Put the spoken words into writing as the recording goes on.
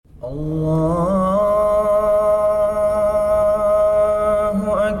الله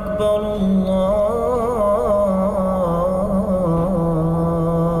أكبر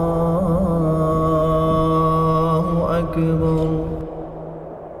الله أكبر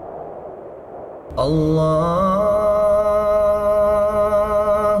الله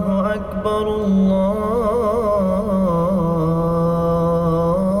أكبر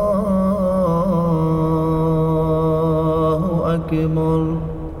الله أكبر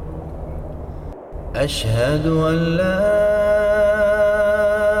أشهد أن لا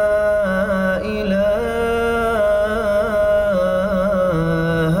إله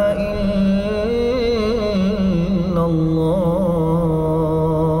إلا الله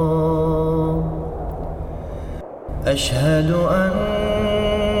أشهد أن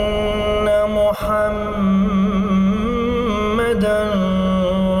محمدًا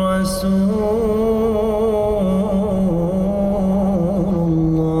رسول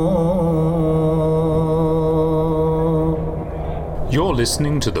You're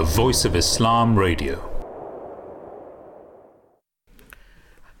listening to the Voice of Islam Radio.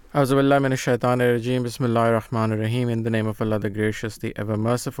 Auzubillahi minash shaitanir rajeem. Bismillahir Rahmanir Rahim. In the name of Allah, the Gracious, the Ever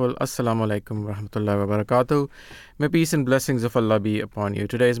Merciful. Assalamu alaikum wa rahmatullahi wa barakatuh. May peace and blessings of Allah be upon you.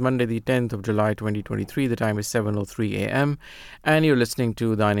 Today is Monday, the 10th of July, 2023. The time is 7:03 a.m. And you're listening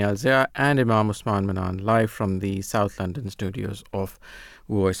to Danayal and Imam Usman Manan live from the South London studios of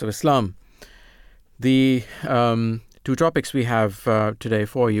Voice of Islam. The two topics we have today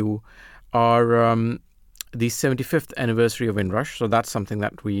for you are the 75th anniversary of Windrush. So that's something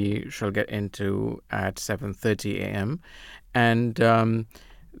that we shall get into at 7:30 a.m. And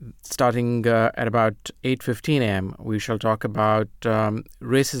starting at about 8:15 a.m., we shall talk about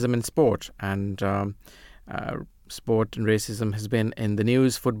racism in sport. And sport and racism has been in the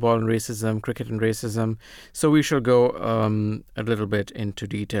news, football and racism, cricket and racism. So we shall go a little bit into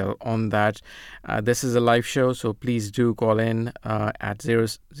detail on that. This is a live show, so please do call in at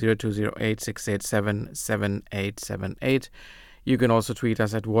 0208-687-7878. You can also tweet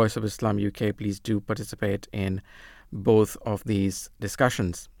us at Voice of Islam UK. Please do participate in both of these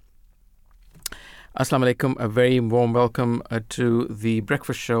discussions. Assalamu alaikum, a very warm welcome to the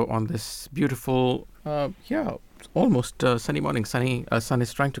breakfast show on this beautiful, almost sunny morning. Sun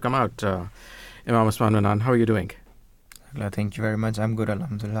is trying to come out. Imam Usman Manan, how are you doing? Thank you very much. I'm good,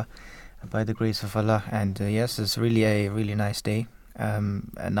 alhamdulillah, by the grace of Allah. And yes, it's really a really nice day.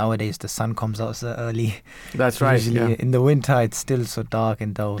 And nowadays the sun comes out so early. That's right. Usually in the winter it's still so dark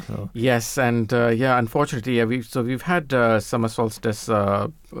and dull. So. Yes, and unfortunately, we've had summer solstice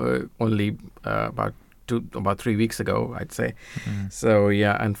only about 3 weeks ago, I'd say. So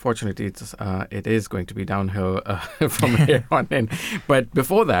unfortunately, it is going to be downhill from here on in. But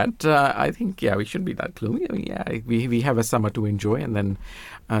before that, I think we shouldn't be that gloomy. I mean, we have a summer to enjoy, and then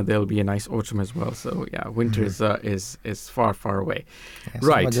there'll be a nice autumn as well. So winter is far, far away.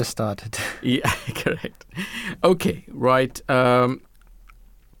 Right. Summer just started. Yeah, correct. Okay, right.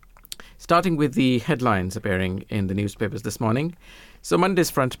 Starting with the headlines appearing in the newspapers this morning. So Monday's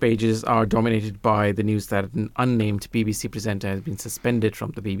front pages are dominated by the news that an unnamed BBC presenter has been suspended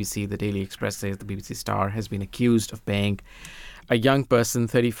from the BBC. The Daily Express says the BBC star has been accused of paying a young person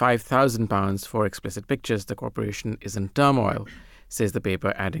 £35,000 for explicit pictures. The corporation is in turmoil, says the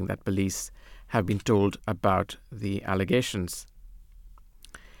paper, adding that police have been told about the allegations.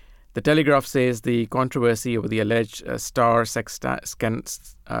 The Telegraph says the controversy over the alleged star sex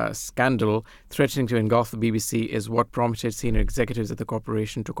scandal threatening to engulf the BBC is what prompted senior executives at the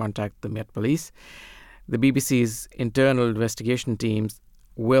corporation to contact the Met Police. The BBC's internal investigation teams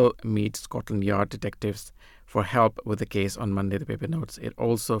will meet Scotland Yard detectives for help with the case on Monday, the paper notes. It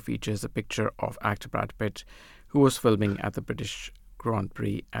also features a picture of actor Brad Pitt, who was filming at the British Grand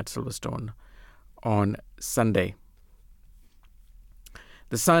Prix at Silverstone on Sunday.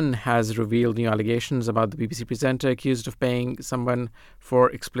 The Sun has revealed new allegations about the BBC presenter accused of paying someone for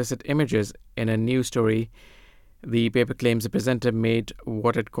explicit images. In a new story, the paper claims the presenter made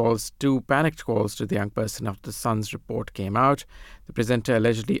what it calls 2 panicked calls to the young person after the Sun's report came out. The presenter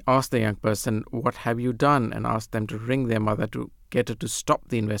allegedly asked the young person, "What have you done?" and asked them to ring their mother to get her to stop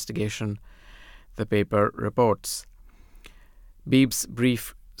the investigation, the paper reports. Beeb's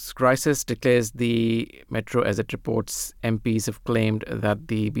brief crisis declares the Metro as it reports MPs have claimed that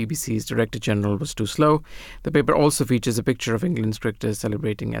the BBC's Director General was too slow. The paper also features a picture of England's cricketers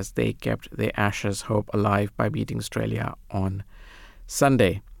celebrating as they kept their Ashes hope alive by beating Australia on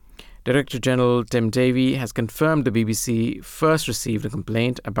Sunday. Director General Tim Davie has confirmed the BBC first received a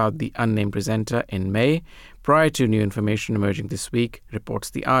complaint about the unnamed presenter in May, prior to new information emerging this week,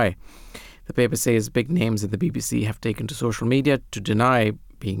 reports The Eye. The paper says big names at the BBC have taken to social media to deny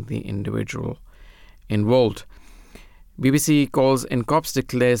being the individual involved. BBC calls in cops,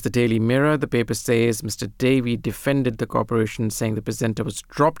 declares the Daily Mirror. The paper says Mr. Davey defended the corporation, saying the presenter was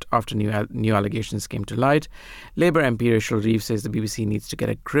dropped after new allegations came to light. Labour MP Rachel Reeves says the BBC needs to get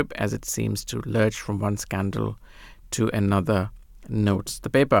a grip as it seems to lurch from one scandal to another, notes the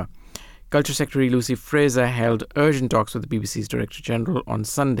paper. Culture Secretary Lucy Fraser held urgent talks with the BBC's Director General on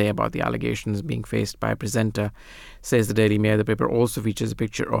Sunday about the allegations being faced by a presenter, says the Daily Mail. The paper also features a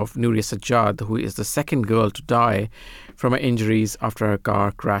picture of Noor Sajjad, who is the second girl to die from her injuries after her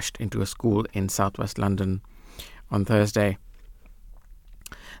car crashed into a school in southwest London on Thursday.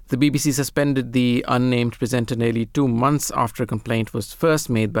 The BBC suspended the unnamed presenter nearly 2 months after a complaint was first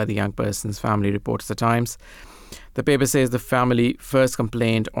made by the young person's family, reports The Times. The paper says the family first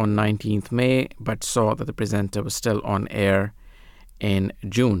complained on 19th May but saw that the presenter was still on air in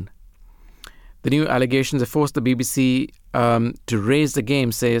June. The new allegations have forced the BBC to raise the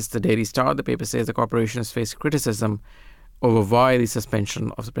game, says the Daily Star. The paper says the corporation has faced criticism over why the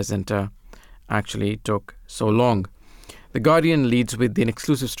suspension of the presenter actually took so long. The Guardian leads with an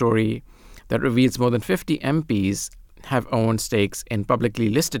exclusive story that reveals more than 50 MPs have owned stakes in publicly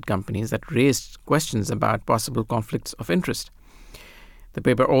listed companies that raised questions about possible conflicts of interest. The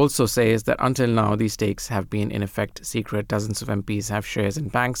paper also says that until now, these stakes have been in effect secret. Dozens of MPs have shares in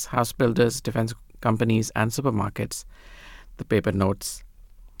banks, house builders, defense companies and supermarkets, the paper notes.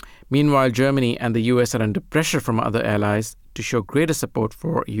 Meanwhile, Germany and the US are under pressure from other allies to show greater support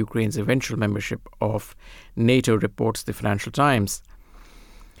for Ukraine's eventual membership of NATO, reports the Financial Times.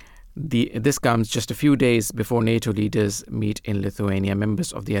 This comes just a few days before NATO leaders meet in Lithuania.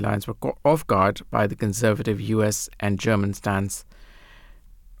 Members of the alliance were caught off guard by the conservative US and German stance,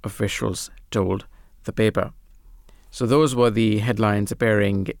 officials told the paper. So those were the headlines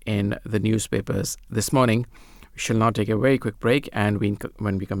appearing in the newspapers this morning. We shall now take a very quick break, and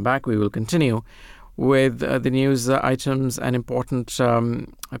when we come back, we will continue with the news items and important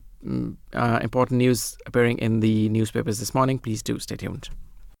news appearing in the newspapers this morning. Please do stay tuned.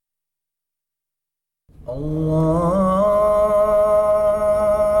 Allahu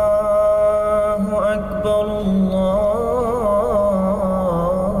Akbar, Allahu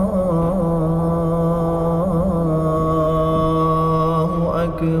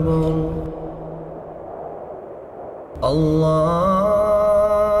Akbar,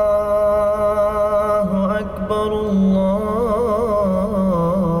 Allahu Akbar,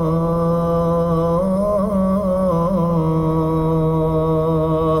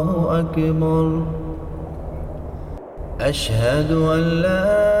 Allahu Akbar. أشهد أن لا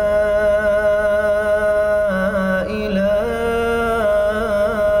إله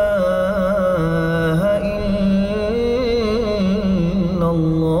إلا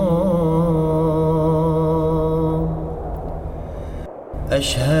الله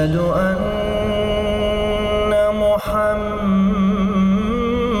أشهد أن محمدًا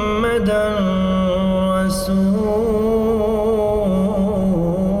رسول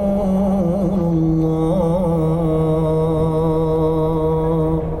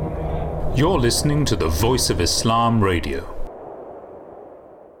You're listening to the Voice of Islam Radio.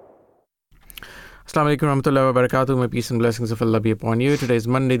 Assalamu alaikum warahmatullahi wabarakatuh. May peace and blessings of Allah be upon you. Today is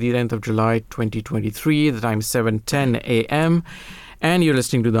Monday, the 10th of July, 2023. The time is 7:10 a.m. And you're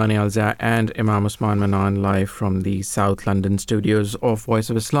listening to Danayal and Imam Usman Manan live from the South London studios of Voice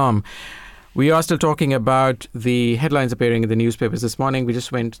of Islam. We are still talking about the headlines appearing in the newspapers this morning. We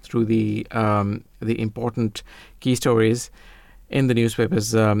just went through the important key stories in the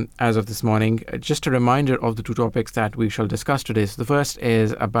newspapers as of this morning. Just a reminder of the two topics that we shall discuss today. So the first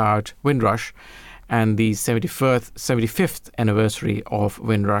is about Windrush and the 75th anniversary of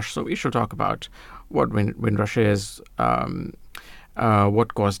Windrush. So we shall talk about what Windrush is,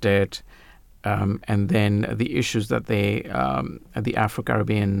 what caused it, and then the issues that the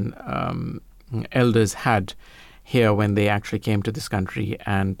Afro-Caribbean elders had here when they actually came to this country,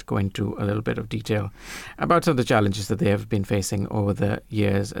 and go into a little bit of detail about some of the challenges that they have been facing over the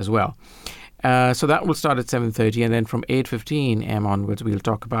years as well. So that will start at 7:30, and then from 8:15 a.m. onwards, we'll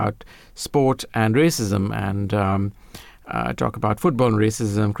talk about sport and racism, and talk about football and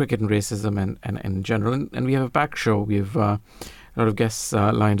racism, cricket and racism, and in general. And we have a packed show. We have a lot of guests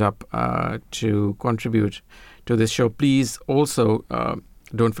lined up to contribute to this show. Please also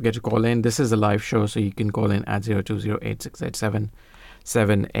don't forget to call in. This is a live show, so you can call in at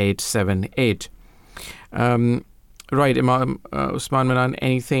 020-8687-7878. Right, Imam Usman Manan,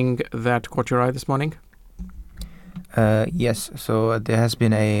 anything that caught your eye this morning? Yes, so there has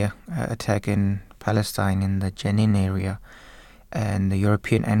been a attack in Palestine in the Jenin area, and the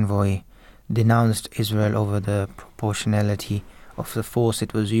European envoy denounced Israel over the proportionality of the force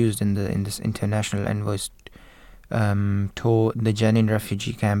it was used in this international envoys tour the Jenin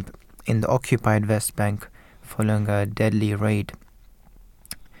refugee camp in the occupied West Bank following a deadly raid.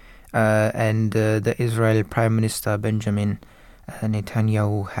 And the Israel Prime Minister Benjamin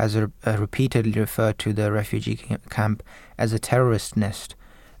Netanyahu has repeatedly referred to the refugee camp as a terrorist nest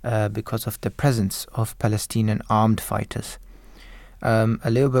because of the presence of Palestinian armed fighters. A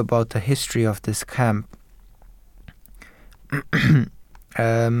little bit about the history of this camp. So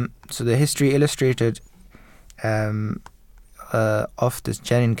the history illustrated of this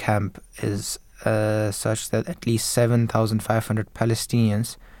Jenin camp is such that at least 7,500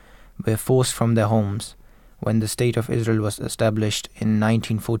 Palestinians were forced from their homes when the State of Israel was established in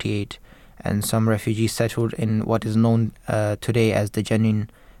 1948, and some refugees settled in what is known today as the Jenin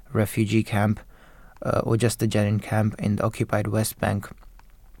refugee camp, or just the Jenin camp in the occupied West Bank.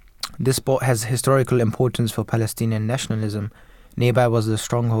 This spot has historical importance for Palestinian nationalism. Nearby was the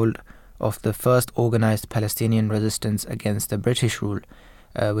stronghold of the first organized Palestinian resistance against the British rule,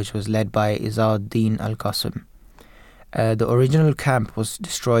 which was led by Izz-ad-Din al-Qasim. The original camp was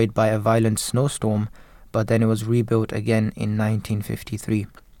destroyed by a violent snowstorm, but then it was rebuilt again in 1953.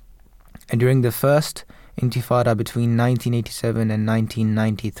 And during the first Intifada between 1987 and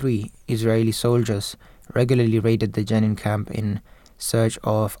 1993, Israeli soldiers regularly raided the Jenin camp in search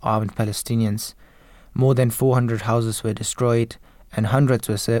of armed Palestinians. More than 400 houses were destroyed and hundreds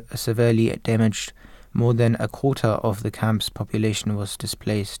were severely damaged. More than a quarter of the camp's population was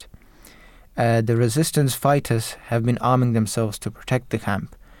displaced. The resistance fighters have been arming themselves to protect the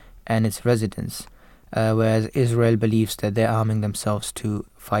camp and its residents, whereas Israel believes that they're arming themselves to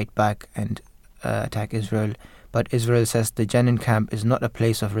fight back and attack Israel. But Israel says the Jenin camp is not a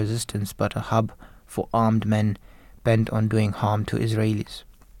place of resistance but a hub for armed men bent on doing harm to Israelis.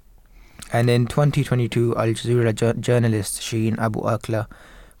 And in 2022, Al Jazeera journalist Shireen Abu Akleh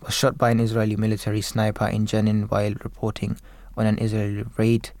was shot by an Israeli military sniper in Jenin while reporting on an Israeli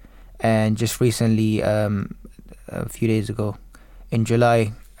raid. And just recently, a few days ago, in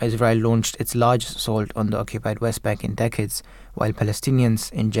July, Israel launched its largest assault on the occupied West Bank in decades. While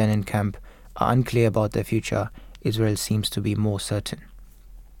Palestinians in Jenin camp are unclear about their future, Israel seems to be more certain.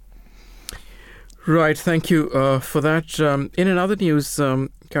 Right, thank you for that. In another news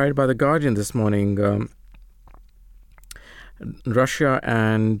carried by The Guardian this morning, Russia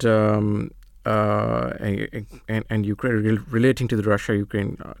and Ukraine, relating to the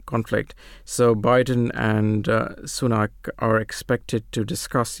Russia-Ukraine conflict. So Biden and Sunak are expected to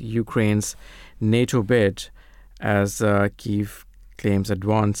discuss Ukraine's NATO bid as Kyiv claims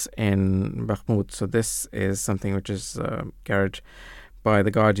advance in Bakhmut. So this is something which is carried by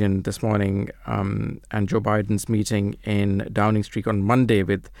The Guardian this morning, and Joe Biden's meeting in Downing Street on Monday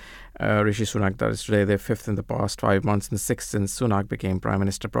with Rishi Sunak, that is today their fifth in the past 5 months and sixth since Sunak became Prime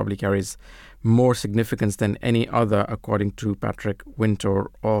Minister, probably carries more significance than any other, according to Patrick Winter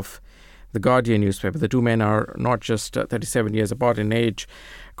of The Guardian newspaper. The two men are not just 37 years apart in age,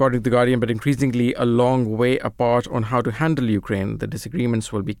 according to The Guardian, but increasingly a long way apart on how to handle Ukraine. The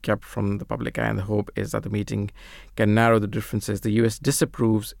disagreements will be kept from the public eye, and the hope is that the meeting can narrow the differences. The US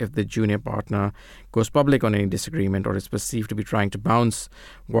disapproves if the junior partner goes public on any disagreement or is perceived to be trying to bounce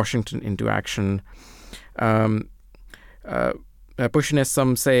Washington into action. Pushiness,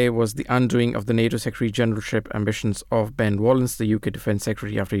 some say, was the undoing of the NATO Secretary Generalship ambitions of Ben Wallace, the UK Defence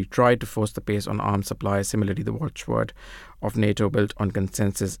Secretary, after he tried to force the pace on arms supply. Similarly, the watchword of NATO built on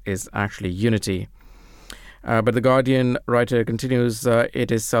consensus is actually unity. But the Guardian writer continues,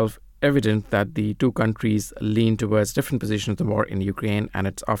 it is self-evident that the two countries lean towards different positions of the war in Ukraine and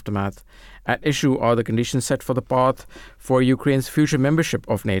its aftermath. At issue are the conditions set for the path for Ukraine's future membership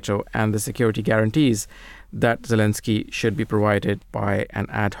of NATO and the security guarantees that Zelensky should be provided by an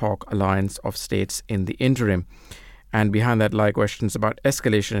ad hoc alliance of states in the interim. And behind that lie questions about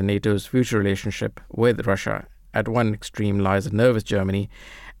escalation in NATO's future relationship with Russia. At one extreme lies a nervous Germany,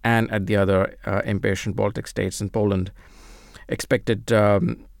 and at the other, impatient Baltic states and Poland.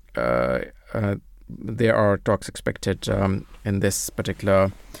 There are talks expected in this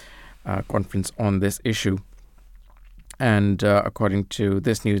particular conference on this issue. And according to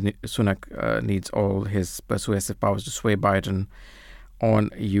this news, Sunak needs all his persuasive powers to sway Biden on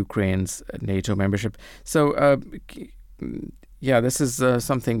Ukraine's NATO membership. So, this is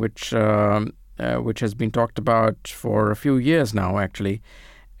something which has been talked about for a few years now, actually.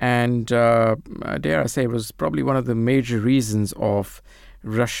 And dare I say, it was probably one of the major reasons of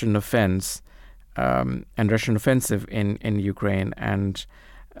Russian offense and Russian offensive in Ukraine. And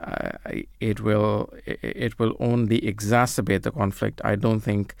it will only exacerbate the conflict. I don't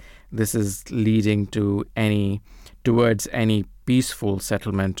think this is leading towards any peaceful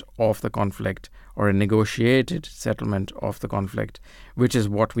settlement of the conflict or a negotiated settlement of the conflict, which is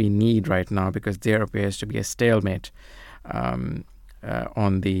what we need right now, because there appears to be a stalemate on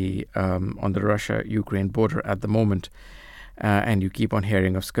the Russia-Ukraine border at the moment, and you keep on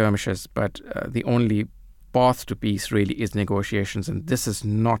hearing of skirmishes. But the only path to peace really is negotiations, and this is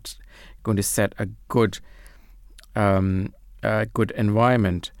not going to set a good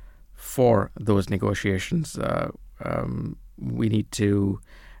environment for those negotiations. We need to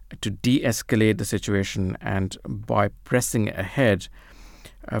de-escalate the situation, and by pressing ahead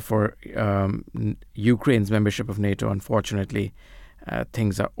for Ukraine's membership of NATO, unfortunately,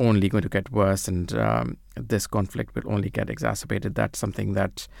 things are only going to get worse, and this conflict will only get exacerbated. That's something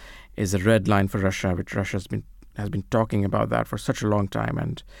that is a red line for Russia, which Russia has been talking about that for such a long time.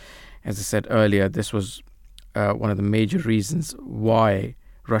 And as I said earlier, this was one of the major reasons why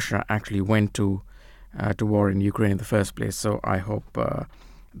Russia actually went to war in Ukraine in the first place. So I hope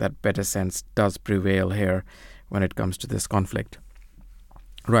that better sense does prevail here when it comes to this conflict.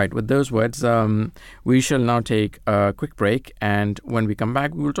 Right, with those words, we shall now take a quick break, and when we come back,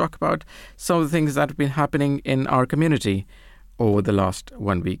 we will talk about some of the things that have been happening in our community over the last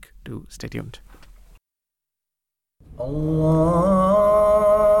 1 week. Do stay tuned. Allahu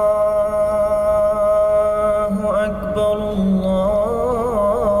Akbar,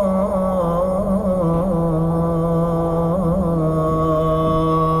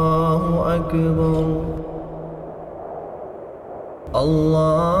 Allahu Akbar,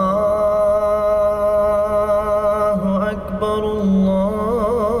 Allahu Akbar,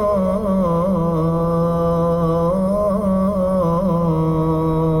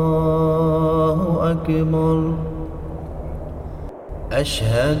 Allahu Akbar.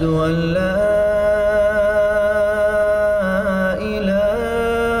 أشهد أن لا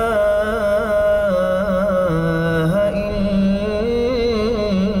إله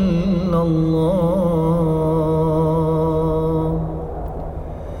إلا الله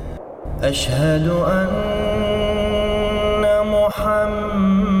أشهد أن محمدًا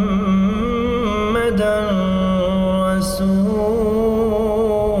رسول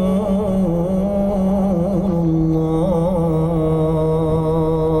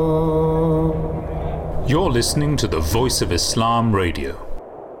You're listening to the Voice of Islam Radio.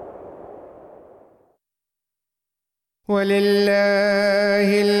 ولله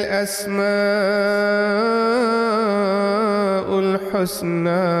الأسماء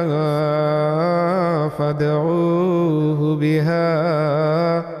الحسنى فادعوه بها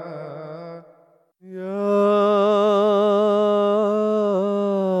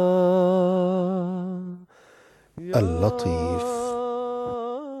اللطيف.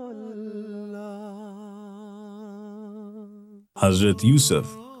 Hazrat Yusuf,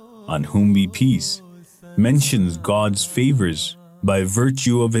 on whom be peace, mentions God's favors by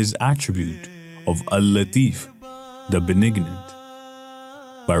virtue of his attribute of Al-Latif, the benignant,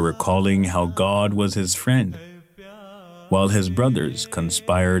 by recalling how God was his friend, while his brothers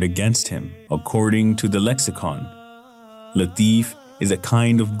conspired against him. According to the lexicon, Latif is a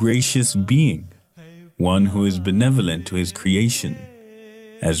kind of gracious being, one who is benevolent to his creation,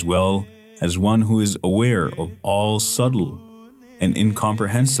 as well as one who is aware of all subtle and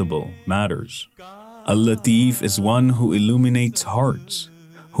incomprehensible matters. Al-Latif is one who illuminates hearts,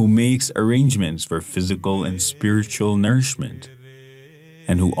 who makes arrangements for physical and spiritual nourishment,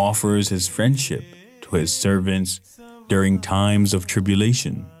 and who offers his friendship to his servants during times of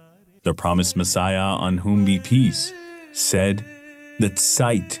tribulation. The promised Messiah, on whom be peace, said that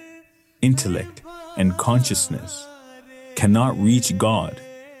sight, intellect, and consciousness cannot reach God.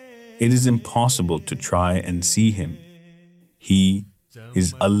 It is impossible to try and see him. He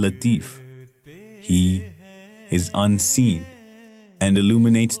is Al-Latif. He is unseen and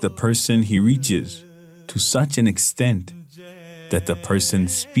illuminates the person he reaches to such an extent that the person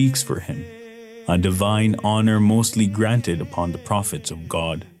speaks for him, a divine honor mostly granted upon the prophets of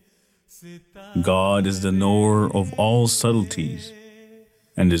God. God is the knower of all subtleties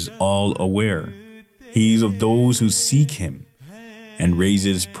and is all aware. He is of those who seek him and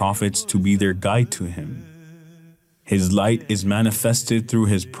raises prophets to be their guide to him. His light is manifested through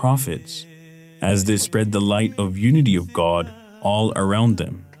his prophets as they spread the light of unity of God all around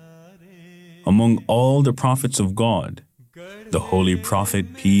them. Among all the prophets of God, the Holy Prophet,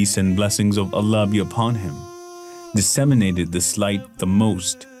 peace and blessings of Allah be upon him, disseminated this light the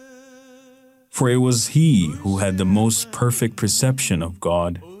most. For it was he who had the most perfect perception of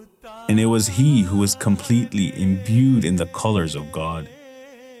God, and it was he who was completely imbued in the colors of God.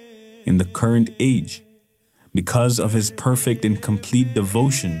 In the current age, because of his perfect and complete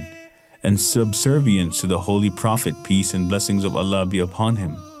devotion and subservience to the Holy Prophet, peace and blessings of Allah be upon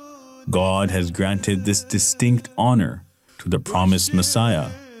him. God has granted this distinct honor to the promised Messiah,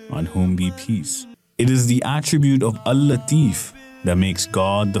 on whom be peace. It is the attribute of Al-Latif that makes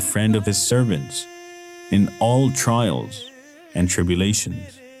God the friend of his servants in all trials and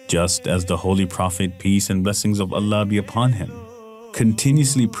tribulations, just as the Holy Prophet, peace and blessings of Allah be upon him,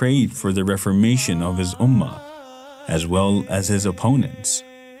 continuously prayed for the reformation of his ummah, as well as his opponents,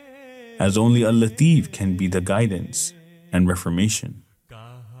 as only Al-Latif can be the guidance and reformation.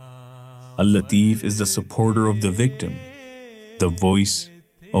 Al-Latif is the supporter of the victim, the voice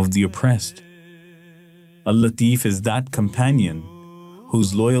of the oppressed. Al-Latif is that companion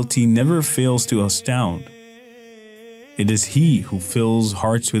whose loyalty never fails to astound. It is he who fills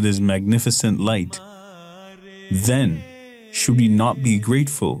hearts with his magnificent light. Then, should we not be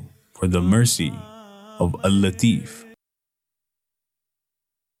grateful for the mercy of Al-Latif?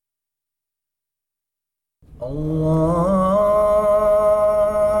 Allahu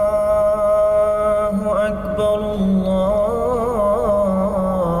Akbar,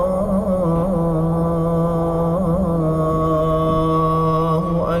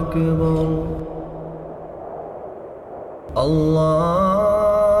 Allahu Akbar, Allahu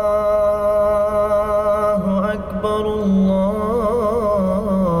Akbar,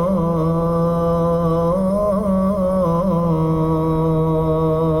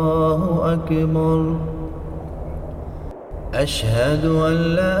 Allahu Akbar. أشهد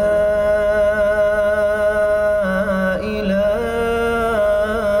أن لا إله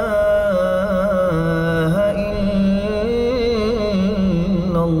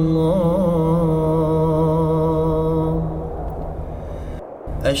إلا الله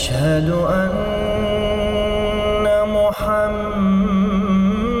أشهد أن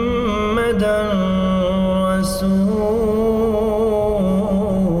محمدًا رسول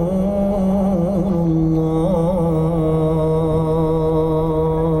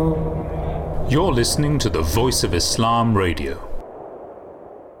You're listening to the Voice of Islam Radio.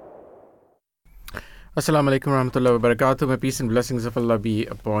 Assalamu alaikum warahmatullahi wabarakatuh. May peace and blessings of Allah be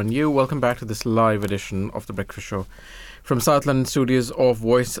upon you. Welcome back to this live edition of The Breakfast Show from South London studios of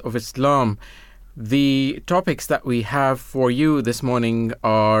Voice of Islam. The topics that we have for you this morning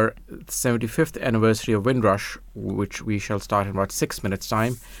are the 75th anniversary of Windrush, which we shall start in about 6 minutes'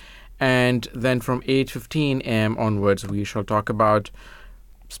 time. And then from 8:15 a.m. onwards, we shall talk about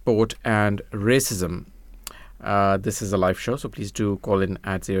sport and racism. This is a live show, so please do call in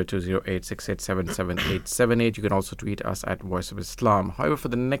at 0208687778. You can also tweet us at Voice of Islam. However, for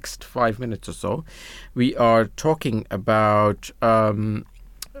the next 5 minutes or so, we are talking about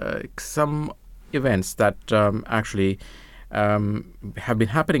some events that actually have been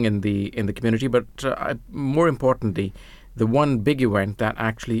happening in the community, but more importantly, the one big event that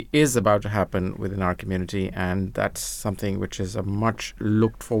actually is about to happen within our community, and that's something which is a much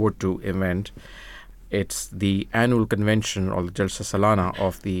looked forward to event. It's the annual convention, or the Jalsa Salana,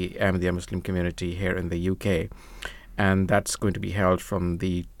 of the Ahmadiyya Muslim community here in the UK, and that's going to be held from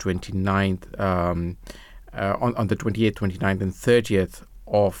the 29th on the 28th, 29th and 30th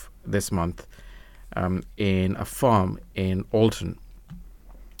of this month in a farm in Alton.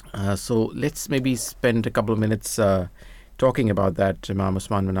 So let's maybe spend a couple of minutes talking about that, Imam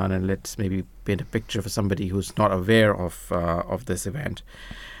Usman, Manan, and let's maybe paint a picture for somebody who's not aware of this event.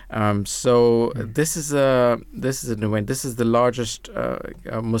 This is an event. This is the largest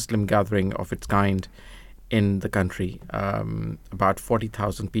Muslim gathering of its kind in the country. About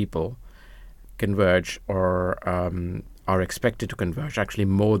 40,000 people converge, or are expected to converge. Actually,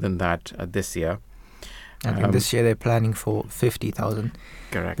 more than that this year. I think this year they're planning for 50,000.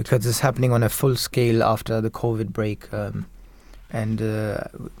 Correct. Because it's happening on a full scale after the COVID break, and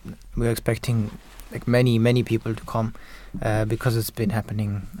we're expecting like many people to come because it's been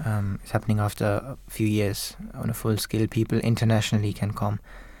happening. It's happening after a few years on a full scale. People internationally can come.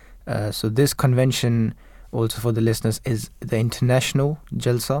 So this convention, also for the listeners, is the international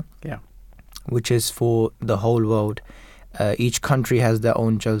Jalsa, which is for the whole world. Each country has their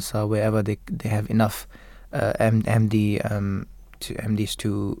own Jalsa wherever they have enough MDs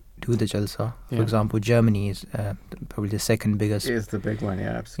to do the Jalsa. For example, Germany is probably the second biggest. Is the big one,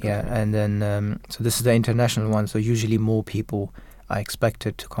 yeah, absolutely. Yeah, and then so this is the international one. So usually more people are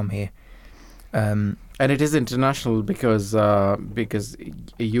expected to come here. And it is international because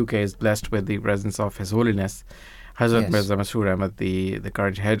UK is blessed with the presence of His Holiness Hazrat Mirza Mansoor Ahmad, the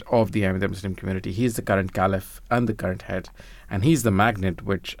current head of the Ahmadiyya Muslim community. He's the current caliph and the current head, and he's the magnet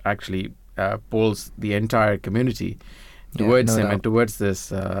which actually pulls the entire community towards him and towards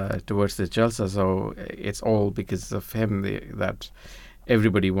this Jalsa. So it's all because of him that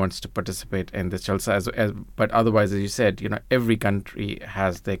everybody wants to participate in this jalsa. But otherwise, as you said, every country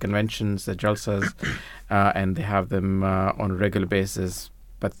has their conventions, their jalsas, and they have them on a regular basis.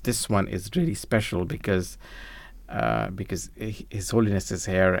 But this one is really special because His Holiness is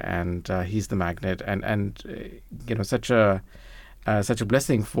here, and he's the magnet, and such a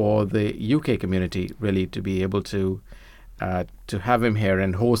blessing for the UK community, really, to be able to have him here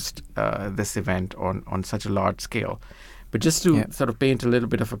and host this event on such a large scale. But just to sort of paint a little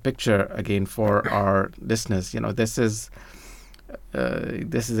bit of a picture again for our listeners, this is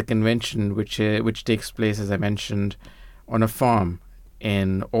a convention which takes place, as I mentioned, on a farm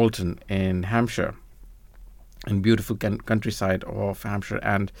in Alton in Hampshire, in beautiful countryside of Hampshire,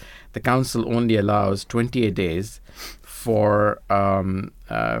 and the council only allows 28 days for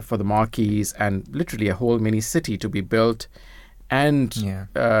the marquees and literally a whole mini city to be built and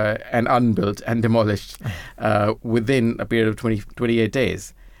unbuilt and demolished within a period of 28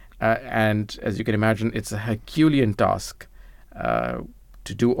 days. And as you can imagine, it's a Herculean task to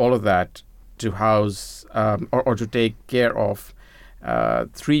do all of that, to house or to take care of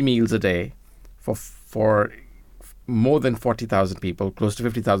 3 meals a day for more than 40,000 people, close to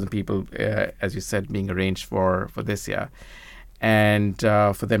 50,000 people, as you said, being arranged for this year. And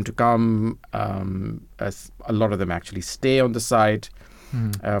for them to come, as a lot of them actually stay on the site,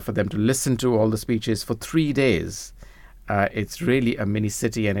 for them to listen to all the speeches for 3 days. It's really a mini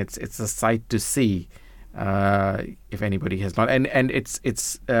city, and it's a sight to see if anybody has not. And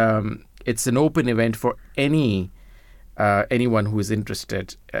it's an open event for anyone who is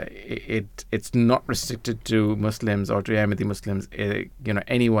interested. It's not restricted to Muslims or to Ahmadi Muslims.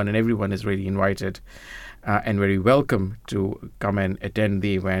 Anyone and everyone is really invited and very welcome to come and attend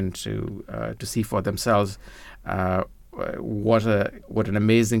the event to see for themselves what an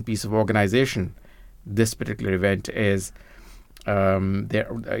amazing piece of organization this particular event is. There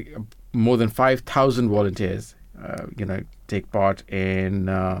are more than 5,000 volunteers take part in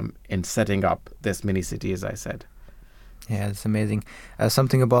setting up this mini city, as I said. Yeah, it's amazing.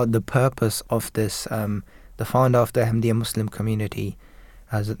 Something about the purpose of this. The founder of the Ahmadiyya Muslim community,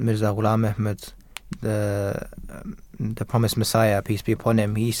 Hazrat Mirza Ghulam Ahmad, the promised Messiah, peace be upon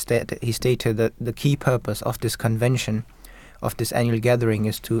him, he stated that the key purpose of this convention, of this annual gathering,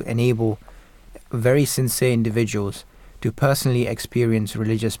 is to enable very sincere individuals to personally experience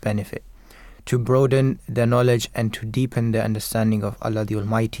religious benefit, to broaden their knowledge and to deepen their understanding of Allah the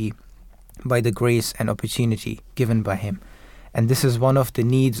Almighty by the grace and opportunity given by Him. And this is one of the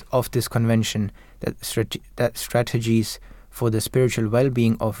needs of this convention, that strategies for the spiritual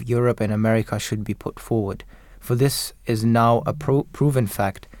well-being of Europe and America should be put forward. For this is now a proven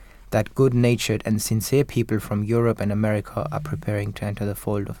fact that good-natured and sincere people from Europe and America are preparing to enter the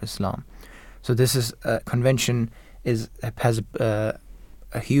fold of Islam. So this is convention has a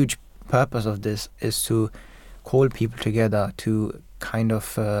huge purpose of this is to call people together to kind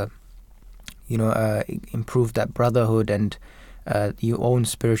of improve that brotherhood and your own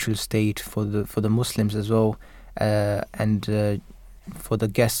spiritual state for the Muslims as well, and for the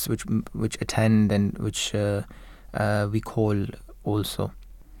guests which attend and which we call also.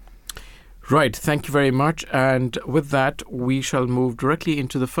 Right, thank you very much. And with that, we shall move directly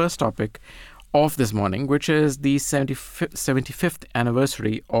into the first topic of this morning, which is the 75th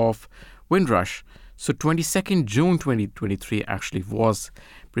anniversary of Windrush. So 22nd June 2023 actually was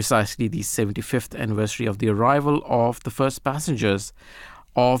precisely the 75th anniversary of the arrival of the first passengers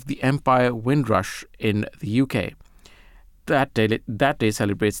of the Empire Windrush in the UK. That day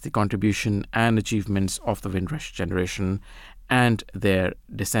celebrates the contribution and achievements of the Windrush generation and their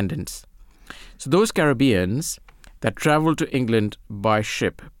descendants. So those Caribbeans that travelled to England by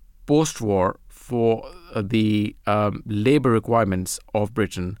ship post-war for the labour requirements of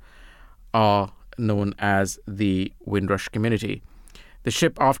Britain are known as the Windrush community. The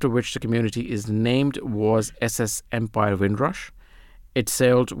ship after which the community is named was SS Empire Windrush. It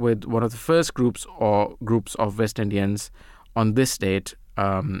sailed with one of the first groups of West Indians on this date,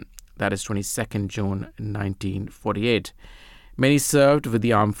 that is 22nd June 1948. Many served with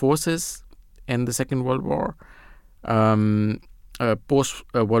the armed forces in the Second World War,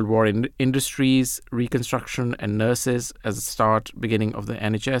 post-World War industries, reconstruction, and nurses as the beginning of the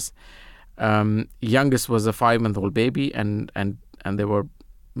NHS. Youngest was a 5-month-old baby, and there were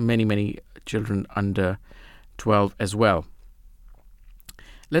many children under 12 as well.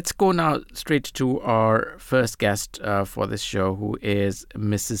 Let's go now straight to our first guest for this show, who is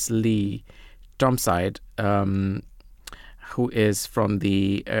Mrs. Lee Thomside, who is who's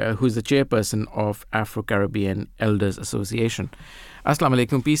the chairperson of Afro-Caribbean Elders Association. Assalamu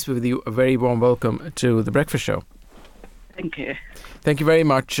alaikum, peace be with you. A very warm welcome to the Breakfast Show. Thank you. Thank you very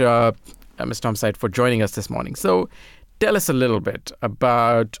much, Ms. Thomside, for joining us this morning. So tell us a little bit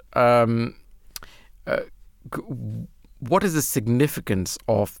about what is the significance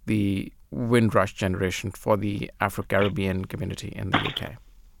of the Windrush generation for the Afro-Caribbean community in the UK?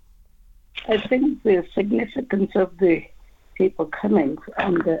 I think the significance of the people coming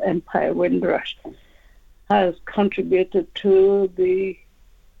from the Empire Windrush has contributed to the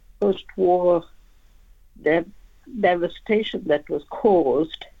post-war devastation that was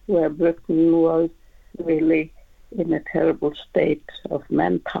caused, where Britain was really in a terrible state of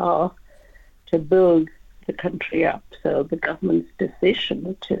manpower to build the country up. So the government's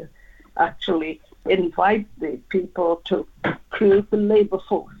decision to actually invite the people to create the labour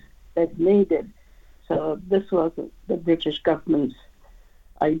force that needed. So this was the British government's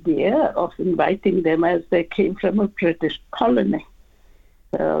idea of inviting them as they came from a British colony.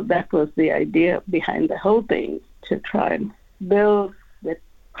 So that was the idea behind the whole thing, to try and build the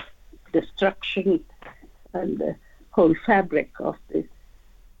destruction and the whole fabric of the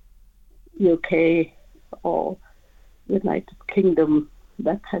UK or United Kingdom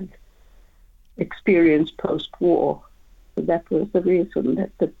that had experienced post-war. So that was the reason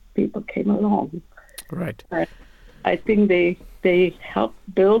that the people came along. Right. I think they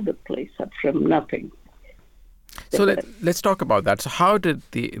helped build the place up from nothing. So let's talk about that. So how did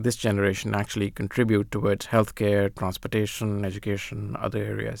this generation actually contribute towards healthcare, transportation, education, other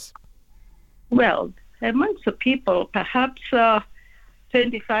areas? Well, amongst the people, perhaps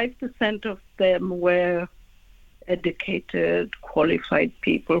 25% of them were educated, qualified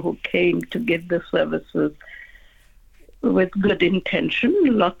people who came to get the services with good intention.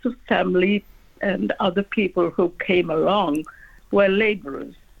 Lots of family and other people who came along were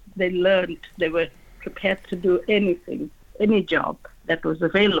laborers. They learned, they were prepared to do anything, any job that was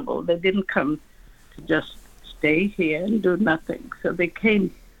available. They didn't come to just stay here and do nothing. So they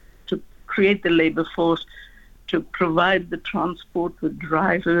came to create the labor force, to provide the transport with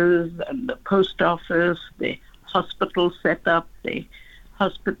drivers and the post office, the hospital setup, the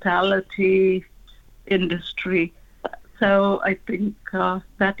hospitality industry. So I think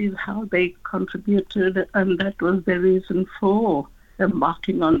that is how they contributed, and that was the reason for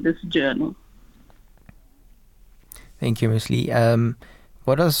embarking on this journey. Thank you, Ms. Lee.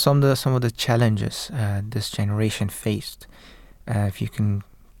 What are some of the challenges this generation faced? If you can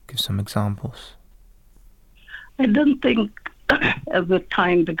give some examples. I don't think at the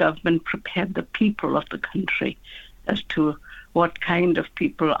time the government prepared the people of the country as to what kind of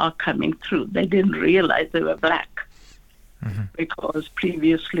people are coming through. They didn't realize they were black. Mm-hmm. Because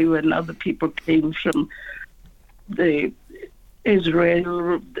previously when other people came from the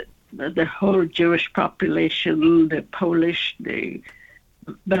Israel, the whole Jewish population, the Polish, the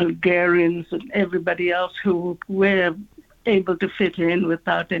Bulgarians, and everybody else who were able to fit in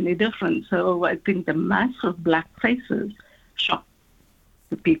without any difference. So I think the mass of black faces shocked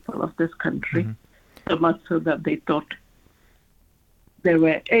the people of this country, so much so that they thought they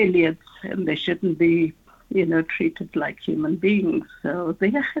were aliens and they shouldn't be, treated like human beings. So they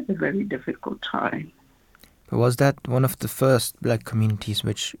had a very difficult time. But was that one of the first black communities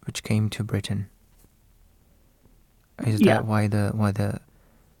which came to Britain? Is that why the?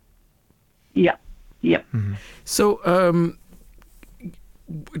 Yeah. Mm-hmm. So,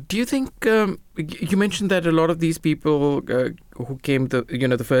 do you think you mentioned that a lot of these people who came,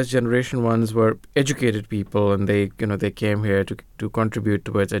 the first generation ones were educated people, and they came here to contribute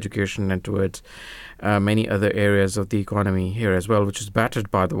towards education and towards many other areas of the economy here as well, which is battered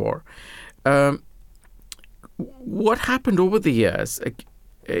by the war. What happened over the years?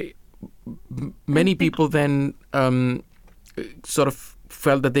 Many people then sort of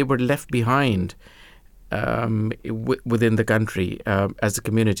felt that they were left behind within the country as a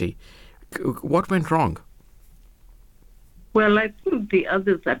community. What went wrong? Well, I think the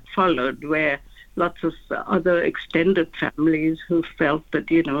others that followed were lots of other extended families who felt that,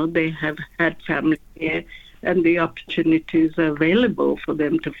 they have had family here and the opportunities are available for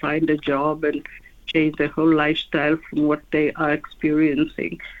them to find a job and change their whole lifestyle from what they are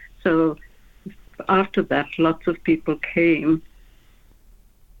experiencing. So after that, lots of people came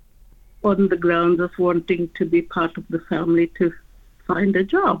on the grounds of wanting to be part of the family to find a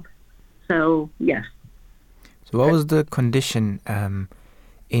job. So, yes. So what was the condition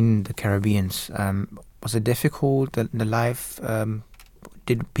in the Caribbean? Was it difficult, the life?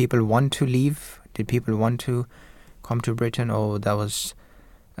 Did people want to leave? Did people want to come to Britain? Or that was...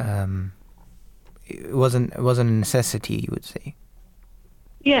 it wasn't a necessity, you would say?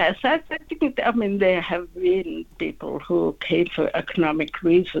 Yes, I think, there have been people who came for economic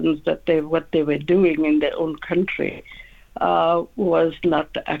reasons, what they were doing in their own country was not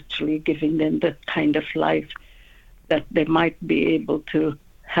actually giving them the kind of life that they might be able to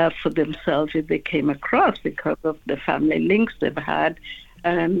have for themselves if they came across, because of the family links they've had.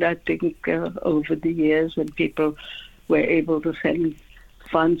 And I think over the years, when people were able to send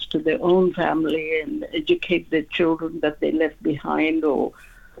funds to their own family and educate their children that they left behind, or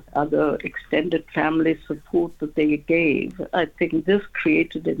other extended family support that they gave, I think this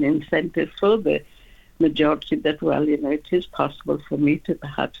created an incentive for the majority that, well, it is possible for me to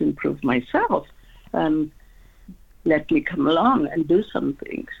perhaps improve myself, and let me come along and do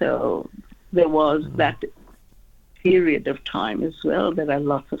something. So there was that period of time as well that a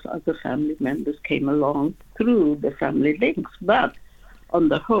lot of other family members came along through the family links. But on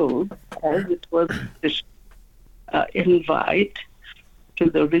the whole, as it was this invite to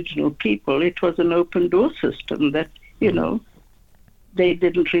the original people, it was an open door system that, they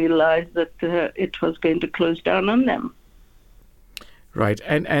didn't realize that it was going to close down on them. Right.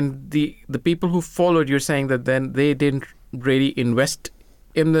 And the people who followed, you're saying that then they didn't really invest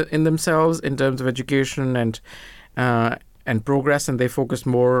in themselves in terms of education and progress, and they focused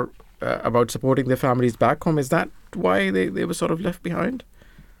more about supporting their families back home. Is that why they were sort of left behind?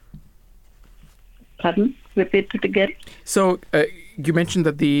 Pardon? Repeat it again. So you mentioned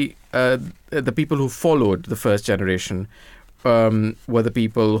that the people who followed the first generation were the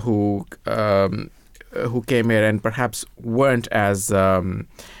people who came here and perhaps weren't as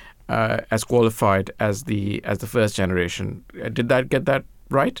qualified as the first generation. Did I get that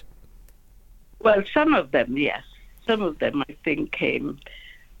right? Well, some of them, yes. Some of them, I think, came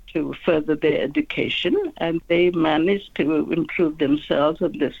to further their education, and they managed to improve themselves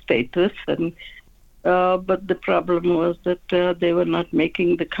and their status. And but the problem was that they were not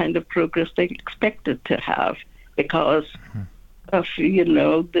making the kind of progress they expected to have because of,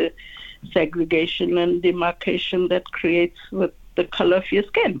 the segregation and demarcation that creates with the color of your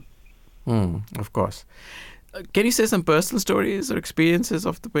skin. Of course. Can you say some personal stories or experiences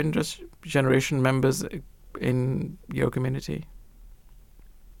of the Windrush generation members in your community?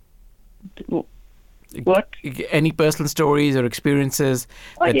 What? Any personal stories or experiences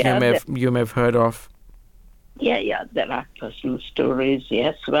that you may have heard of? Yeah, there are personal stories,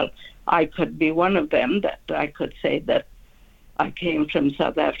 yes. Well, I could be one of them, that I could say that I came from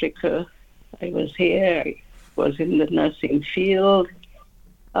South Africa. I was here, I was in the nursing field,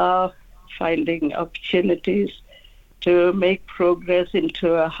 finding opportunities to make progress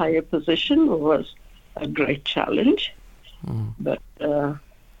into a higher position was a great challenge. But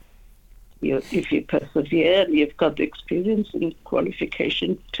if you persevere and you've got the experience and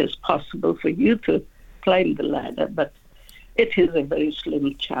qualification, it is possible for you to climb the ladder. But it is a very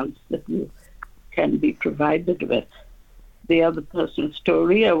slim chance that you can be provided with. The other person's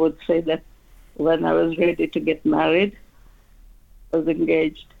story, I would say that when I was ready to get married, I was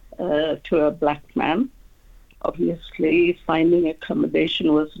engaged to a black man. Obviously, finding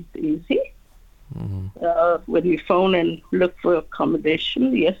accommodation wasn't easy. When you phone and look for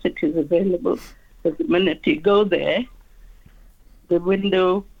accommodation, yes, it is available. But the minute you go there, the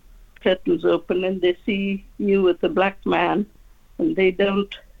window curtains open and they see you with a black man, and they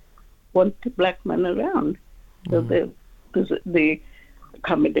don't want the black man around. So the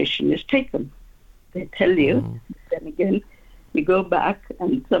accommodation is taken. They tell you, then again, you go back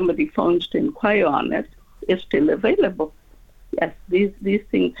and somebody phones to inquire on it, it's still available. Yes, these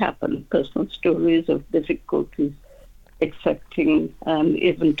things happen, personal stories of difficulties accepting and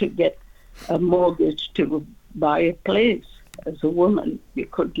even to get a mortgage to buy a place. As a woman, you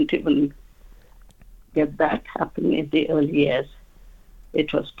couldn't even get that happen in the early years.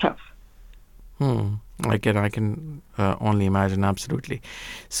 It was tough. I can only imagine, absolutely.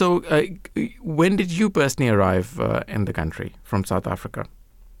 So when did you personally arrive in the country from South Africa?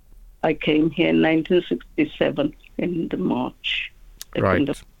 I came here in 1967 in the March. Right.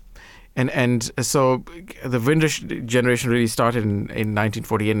 And so the Windrush generation really started in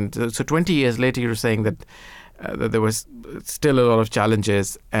 1948. And so 20 years later, you were saying that there was still a lot of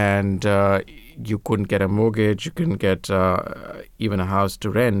challenges, and you couldn't get a mortgage, you couldn't get even a house to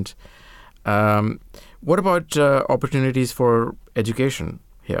rent. What about opportunities for education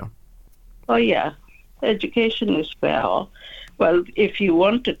here? Oh, yeah. Education as well. Well, if you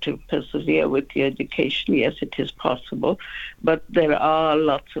wanted to persevere with your education, yes, it is possible. But there are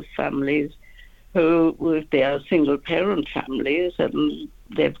lots of families who, if they are single-parent families, and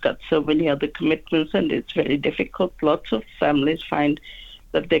they've got so many other commitments, and it's very difficult. Lots of families find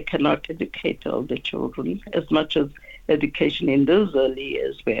that they cannot educate all the children, as much as education in those early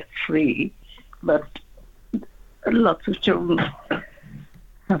years were free. But lots of children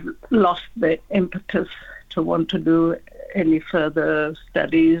have lost their impetus to want to do any further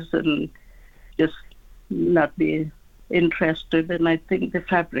studies and just not be interested. And I think the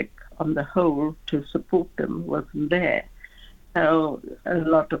fabric on the whole to support them wasn't there. So a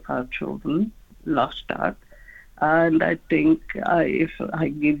lot of our children lost out. And I think if I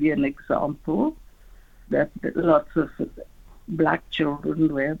give you an example, that lots of black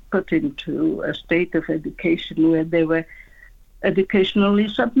children were put into a state of education where they were educationally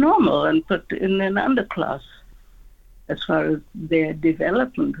subnormal and put in an underclass. As far as their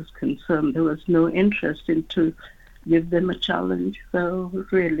development was concerned, there was no interest in to give them a challenge. So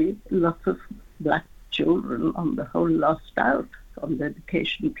really, lots of black children on the whole lost out on the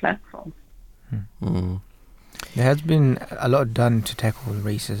education platform. Mm. There has been a lot done to tackle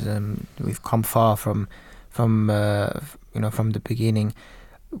racism. We've come far from the beginning.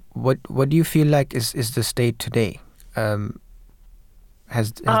 What do you feel like is the state today?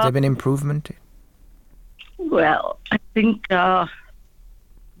 Has there been improvement? Well, I think the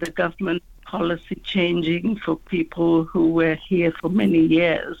government policy changing for people who were here for many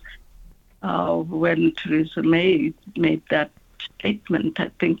years. When Theresa May made that statement, I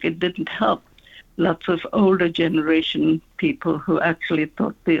think it didn't help. Lots of older generation people who actually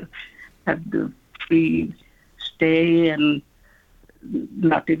thought they had the free stay and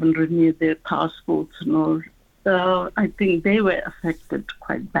not even renew their passports and all. So I think they were affected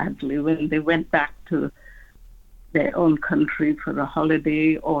quite badly when they went back to their own country for a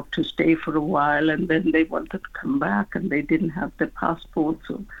holiday or to stay for a while, and then they wanted to come back and they didn't have their passports.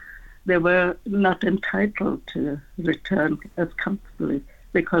 So they were not entitled to return as comfortably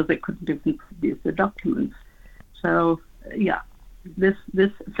because they couldn't even produce the documents. So, yeah, this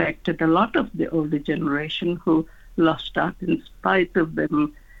affected a lot of the older generation who lost out in spite of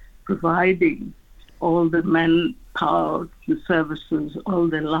them providing all the manpower, the services all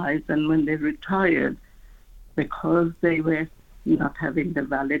their lives, and when they retired, because they were not having the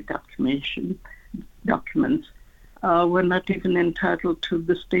valid documents, were not even entitled to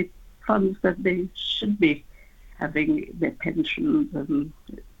the state funds that they should be having, their pensions and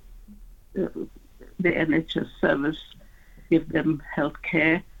the NHS service, give them health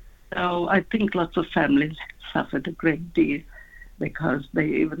care. So I think lots of families suffered a great deal because they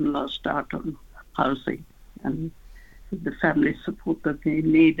even lost out on housing and the family support that they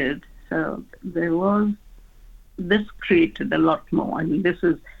needed. So this created a lot more. And this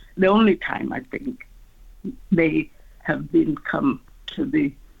is the only time I think they have come to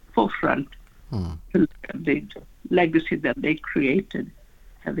the forefront to look at the legacy that they created,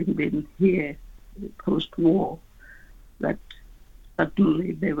 having been here post-war, that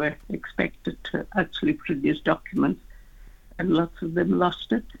suddenly they were expected to actually produce documents, and lots of them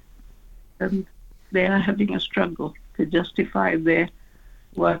lost it. And they are having a struggle to justify their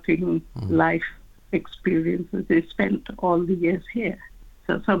working life experiences they spent all the years here.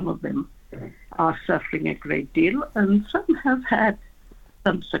 So some of them are suffering a great deal, and some have had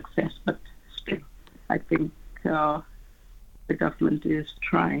some success, but still, I think the government is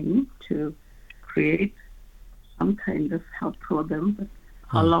trying to create some kind of help for them, but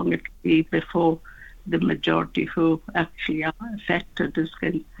how long it will be before the majority who actually are affected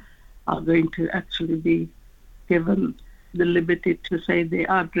are going to actually be given the liberty to say they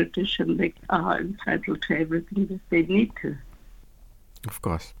are British and they are entitled to everything that they need to. Of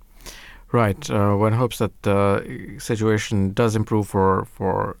course. Right. One hopes that the situation does improve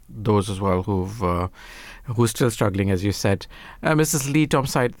for those as well who's still struggling, as you said. Mrs. Lee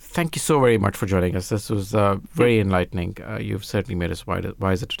Thomside, thank you so very much for joining us. This was very enlightening. You've certainly made us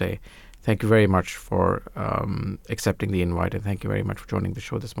wiser today. Thank you very much for accepting the invite, and thank you very much for joining the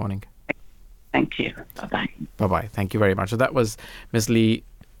show this morning. Thank you. Bye-bye. Bye-bye. Thank you very much. So that was Ms. Lee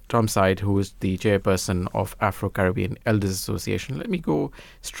Thomside, who is the chairperson of Afro-Caribbean Elders Association. Let me go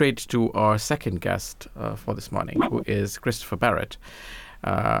straight to our second guest for this morning, who is Christopher Barrett,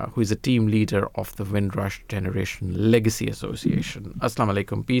 who is a team leader of the Windrush Generation Legacy Association. Assalamu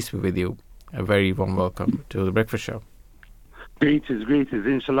alaikum. Peace be with you. A very warm welcome to the Breakfast Show. Greetings.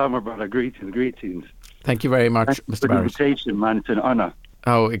 Inshallah, my brother. Greetings. Thank you very much, Thanks Mr. for the Barrett. invitation, man. It's an honor.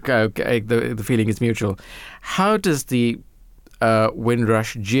 Oh, okay. The feeling is mutual. How does the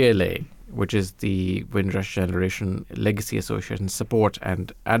Windrush GLA, which is the Windrush Generation Legacy Association, support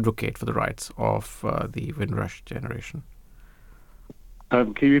and advocate for the rights of the Windrush generation?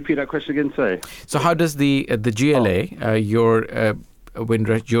 Can you repeat that question again, sorry? So how does the GLA, your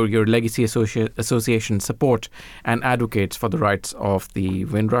Windrush, your Legacy Association, support and advocates for the rights of the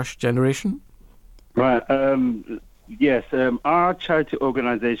Windrush generation? Right. Yes. Our charity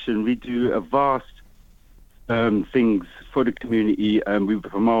organisation, we do a vast things for the community, and we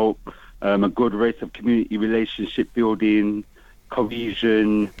promote a good race of community relationship building,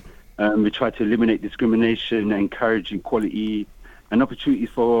 cohesion. We try to eliminate discrimination, encourage equality, and opportunities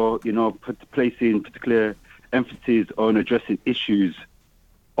for, placing particular emphasis on addressing issues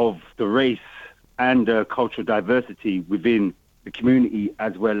of the race and cultural diversity within the community,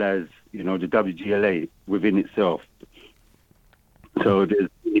 as well as, the WGLA within itself. So there's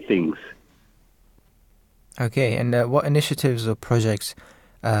many things. Okay, and what initiatives or projects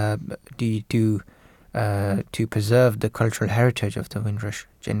do you do to preserve the cultural heritage of the Windrush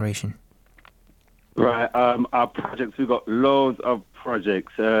generation? Right, our projects, we've got loads of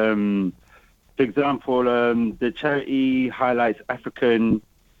projects. For example, the charity highlights African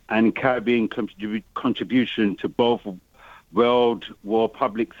and Caribbean contribution to both World War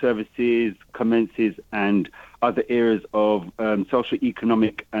public services, commences, and other areas of social,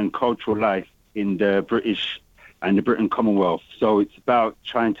 economic, and cultural life in the British and the Britain Commonwealth. So it's about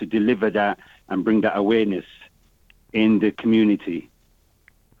trying to deliver that and bring that awareness in the community.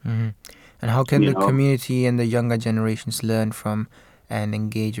 Mm-hmm. And how can the community and the younger generations learn from and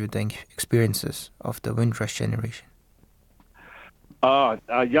engage with the experiences of the Windrush generation? Our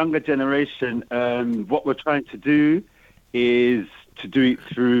younger generation, what we're trying to do is to do it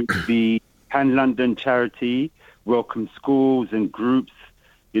through the Pan London charity, welcome schools and groups,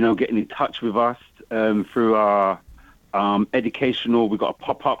 getting in touch with us through our educational. We've got a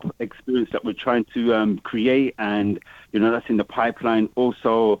pop-up experience that we're trying to create, and, that's in the pipeline.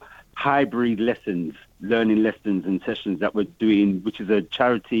 Also, hybrid lessons, learning lessons and sessions that we're doing, which is a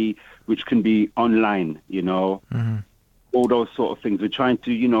charity which can be online, Mm-hmm. all those sort of things. We're trying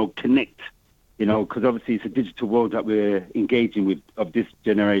to, connect, because obviously it's a digital world that we're engaging with of this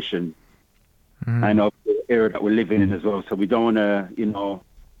generation and of the era that we're living in as well. So we don't want to,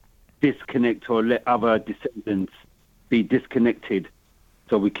 disconnect or let other descendants be disconnected.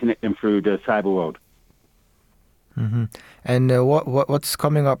 So we connect them through the cyber world. Mm-hmm. And what's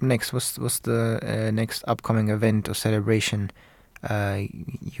coming up next? What's the next upcoming event or celebration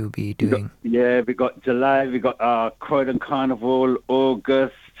you'll be doing? We got July, we got our Croydon Carnival,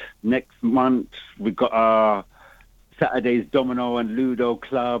 August, next month we got our Saturday's Domino and Ludo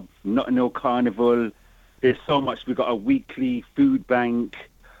Club, Notting Hill Carnival. There's so much. We got a weekly food bank.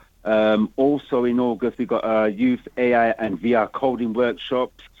 Also in August we got our youth AI and VR coding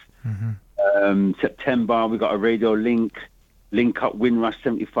workshops. Mm-hmm. September we got a radio link up Windrush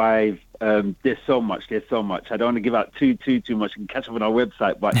 75. There's so much. I don't want to give out too much. You can catch up on our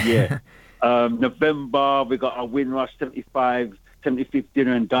website, but yeah. November we got our Windrush 75th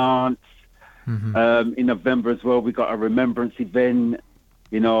dinner and dance. Mm-hmm. In November as well we got a remembrance event.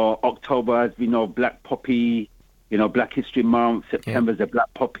 October, as we know, Black Poppy, Black History Month. September's a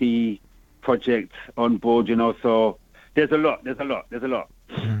Black Poppy project on board, so there's a lot.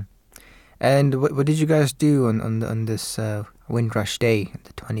 Mm-hmm. And what did you guys do on this Windrush Day,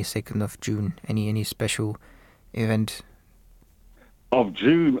 the 22nd of June? Any special event? Of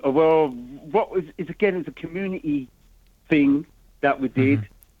June? Well, it's a community thing that we did.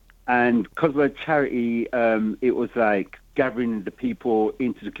 Mm-hmm. And because we're a charity, it was like gathering the people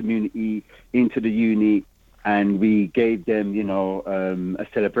into the community, into the uni, and we gave them, a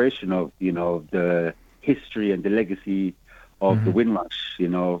celebration of, the history and the legacy of the Windrush,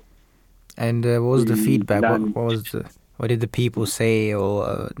 And what was the feedback? What did the people say,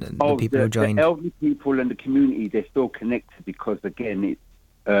 or the people who joined? The elderly people and the community, they're still connected because, again, it's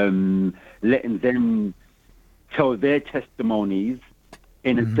letting them tell their testimonies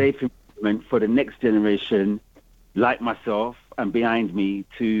in a safe environment for the next generation, like myself and behind me,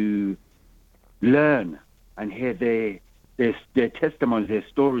 to learn and hear their testimonies, their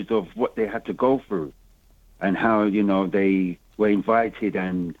stories of what they had to go through and how, they were invited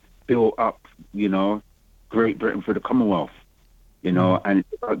and built up, Great Britain for the Commonwealth, and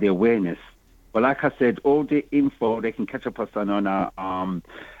it's about the awareness. But like I said, all the info, they can catch up us on our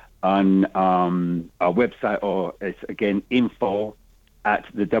website, or it's again info at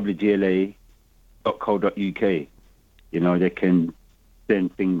the WGLA.co.uk. They can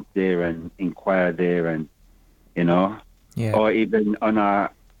send things there and inquire there, and or even on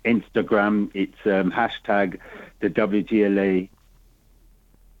our Instagram, it's hashtag the WGLA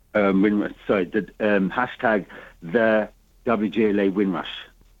Windrush. Sorry, the hashtag the WGLA Windrush.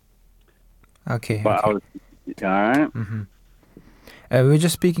 Okay. But okay. all right. Mm-hmm. We were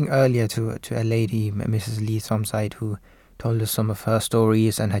just speaking earlier to a lady, Mrs. Lee Thomside, who told us some of her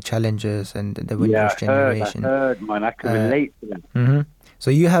stories and her challenges and the Windrush generation. I heard, man. I can relate to that. Mm-hmm.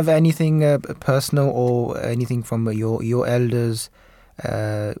 So you have anything personal or anything from your elders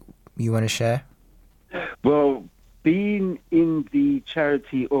you want to share? Well, being in the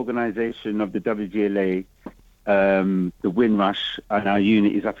charity organisation of the WGLA, the Windrush, and our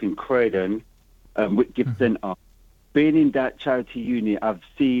unit is up in Croydon, with Gift Centre. Being in that charity unit, I've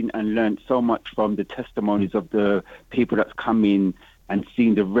seen and learned so much from the testimonies of the people that's come in and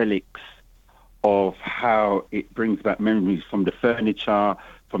seen the relics of how it brings back memories from the furniture,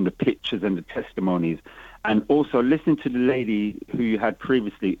 from the pictures and the testimonies. And also listen to the lady who you had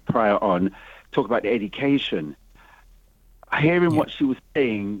prior on, talk about the education. Hearing what she was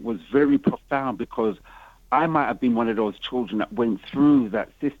saying was very profound, because I might have been one of those children that went through that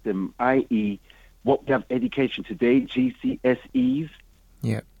system, i.e., what we have education today, GCSEs.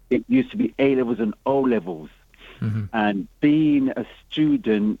 Yeah. It used to be A-levels and O-levels. And being a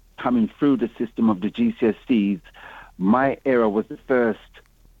student coming through the system of the GCSEs, my era was the first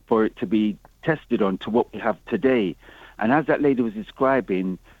for it to be tested on to what we have today. And as that lady was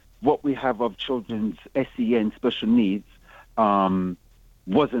describing, what we have of children's SEN, special needs,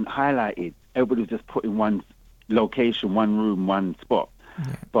 wasn't highlighted. Everybody was just put in one location, one room, one spot.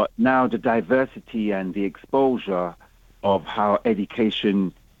 Yeah. But now the diversity and the exposure of how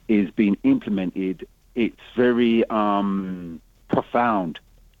education is being implemented, it's very profound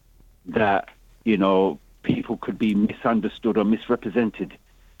that, you know, people could be misunderstood or misrepresented.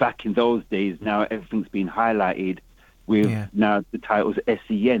 Back in those days, now everything's been highlighted with now the titles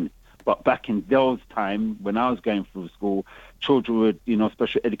SEN. But back in those times, when I was going through school, children with, you know,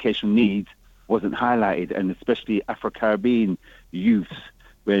 special educational needs wasn't highlighted, and especially Afro-Caribbean youths,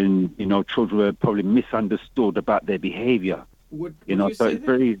 when, you know, children were probably misunderstood about their behavior. Would you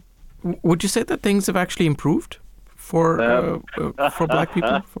say that things have actually improved for black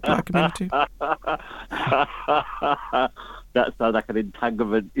people, for black community? That sounds like an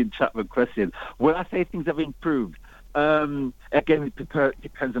entrapment question. When I say things have improved, again, it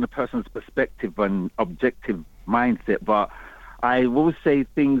depends on a person's perspective and objective mindset, but I will say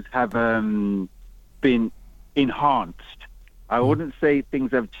things have been enhanced. I wouldn't say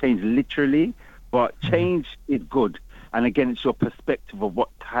things have changed literally, but change is good. And again, it's your perspective of what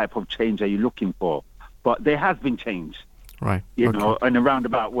type of change are you looking for. But there has been change, right? You know, in a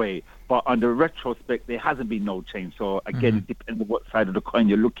roundabout way. But on the retrospect, there hasn't been no change. So again, it depends on what side of the coin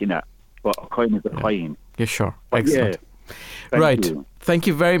you're looking at. But a coin is a coin. Yeah, sure. But excellent. Thank you. Thank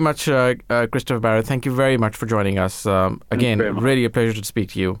you very much, Christopher Barrett. Thank you very much for joining us. Again, really a pleasure to speak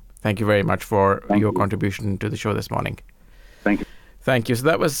to you. Thank you very much for your contribution to the show this morning. Thank you. Thank you. So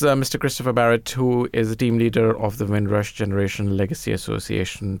that was Mr. Christopher Barrett, who is the team leader of the Windrush Generation Legacy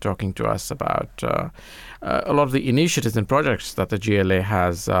Association, talking to us about a lot of the initiatives and projects that the GLA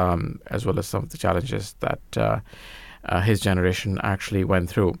has, as well as some of the challenges that his generation actually went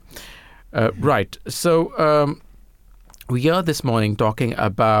through. Right. So we are this morning talking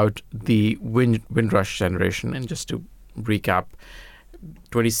about the Windrush generation. And just to recap,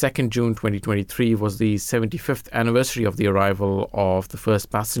 22nd June 2023 was the 75th anniversary of the arrival of the first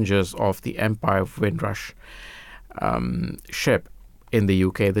passengers of the Empire of Windrush ship in the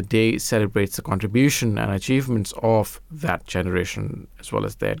UK. The day celebrates the contribution and achievements of that generation as well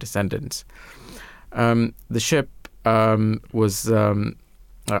as their descendants. The ship was,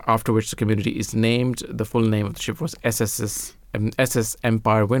 after which the community is named. The full name of the ship was SS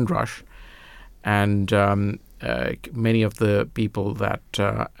Empire Windrush. And many of the people that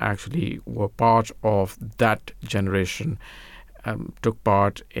actually were part of that generation took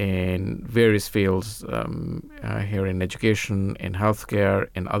part in various fields here in education, in healthcare,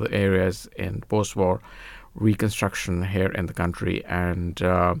 in other areas, in post-war reconstruction here in the country. And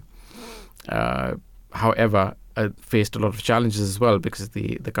however, faced a lot of challenges as well, because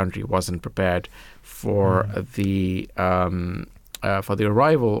the country wasn't prepared for the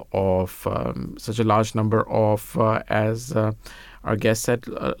arrival of such a large number of, as our guest said,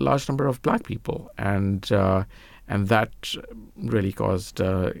 a large number of black people, and that really caused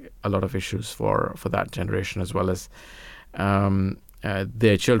a lot of issues for that generation as well as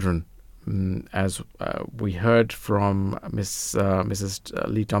their children. As we heard from Mrs.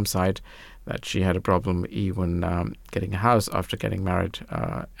 Lee Thomside, that she had a problem even getting a house after getting married,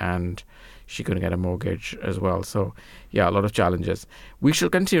 and she couldn't get a mortgage as well. So, yeah, a lot of challenges. We shall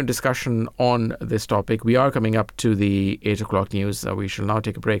continue discussion on this topic. We are coming up to the 8 o'clock news. We shall now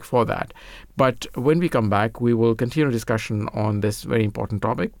take a break for that. But when we come back, we will continue discussion on this very important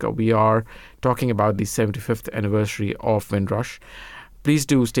topic. We are talking about the 75th anniversary of Windrush. Please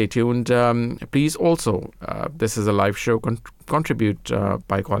do stay tuned. Please also, this is a live show, contribute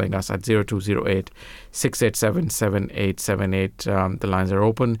by calling us at 0208 687 7878. The lines are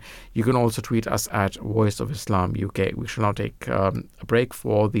open. You can also tweet us at Voice of Islam UK. We shall now take a break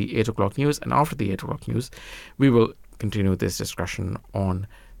for the 8 o'clock news. And after the 8 o'clock news, we will continue this discussion on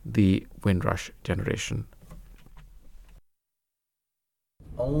the Windrush generation.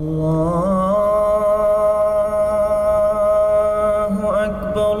 Allahu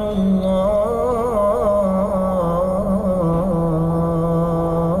Akbar, Allahu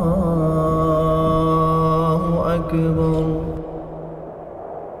Akbar,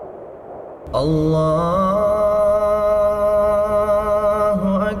 Allahu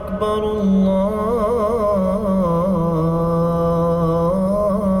Akbar, Allahu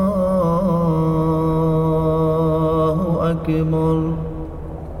Akbar.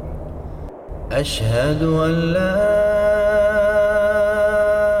 أشهد أن لا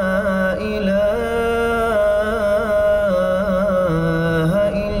إله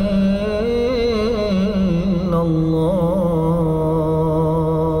إلا الله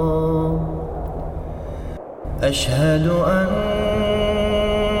أشهد أن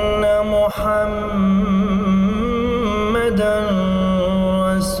محمدًا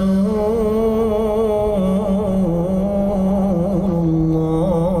رسول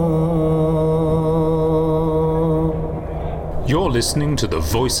You're listening to the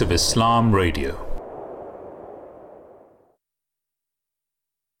Voice of Islam Radio.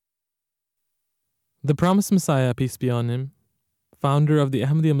 The promised Messiah, peace be on him, founder of the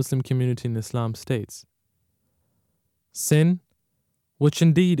Ahmadiyya Muslim community in Islam, states, "Sin, which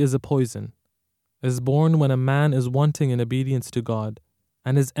indeed is a poison, is born when a man is wanting in obedience to God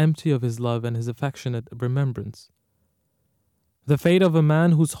and is empty of his love and his affectionate remembrance. The fate of a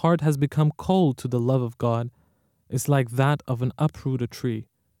man whose heart has become cold to the love of God is like that of an uprooted tree,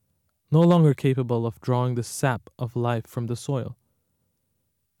 no longer capable of drawing the sap of life from the soil.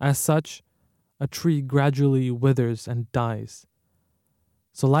 As such, a tree gradually withers and dies.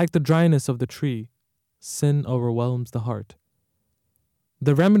 So like the dryness of the tree, sin overwhelms the heart.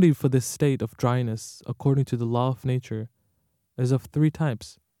 The remedy for this state of dryness, according to the law of nature, is of 3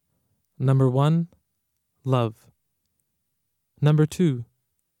 types. Number 1, love. Number 2,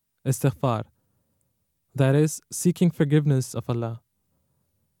 istighfar. That is, seeking forgiveness of Allah.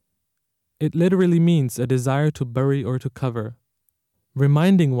 It literally means a desire to bury or to cover,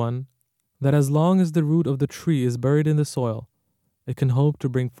 reminding one that as long as the root of the tree is buried in the soil, it can hope to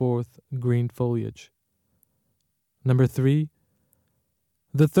bring forth green foliage. Number 3,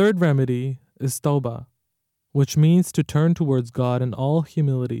 the third remedy is tawbah, which means to turn towards God in all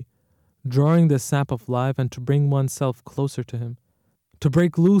humility, drawing the sap of life and to bring oneself closer to Him, to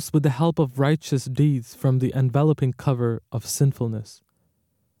break loose with the help of righteous deeds from the enveloping cover of sinfulness.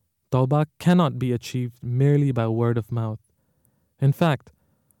 Tawbah cannot be achieved merely by word of mouth. In fact,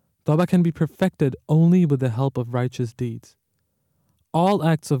 tawbah can be perfected only with the help of righteous deeds. All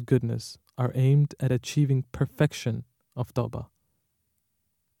acts of goodness are aimed at achieving perfection of tawbah.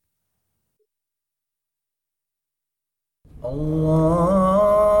 Allahu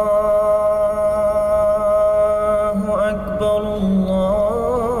Akbar,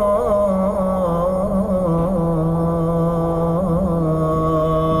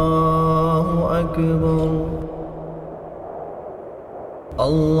 Allahu Akbar,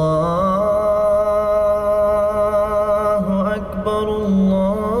 Allahu Akbar,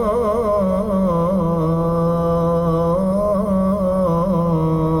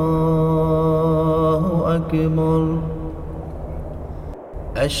 Allahu Akbar.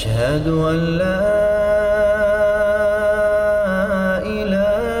 أشهد أن لا إله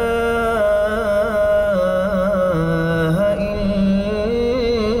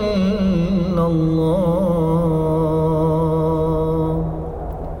إلا الله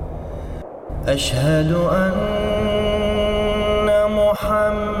أشهد أن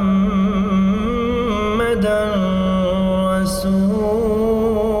محمدًا رسول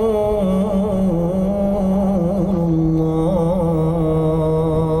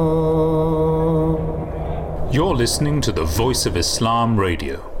You're listening to the Voice of Islam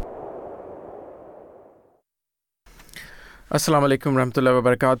Radio. Assalamu alaikum warahmatullahi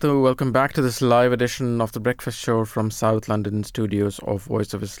wabarakatuh. Welcome back to this live edition of the Breakfast Show from South London studios of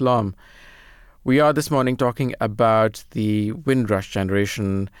Voice of Islam. We are this morning talking about the Windrush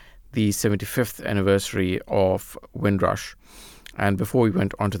generation, the 75th anniversary of Windrush. And before we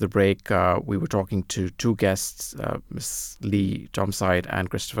went on to the break, we were talking to 2 guests, Ms. Lee Thomside and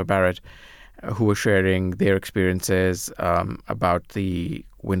Christopher Barrett, who were sharing their experiences about the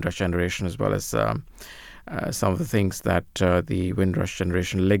Windrush generation, as well as some of the things that the Windrush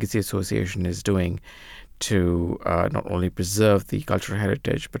Generation Legacy Association is doing to not only preserve the cultural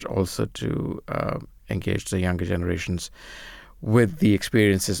heritage, but also to engage the younger generations with the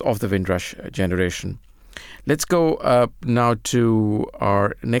experiences of the Windrush generation. Let's go now to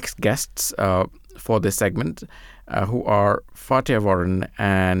our next guests for this segment, who are Fathia Warren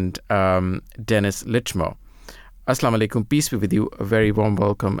and Dennis Litchmore. Assalamu alaikum, peace be with you. A very warm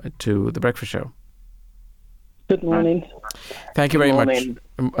welcome to The Breakfast Show. Good morning. Thank you very much.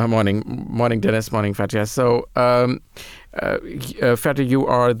 Morning, Dennis. Morning, Fathia. So, Fathia, you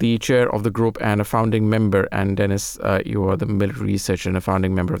are the chair of the group and a founding member, and Dennis, you are the military researcher and a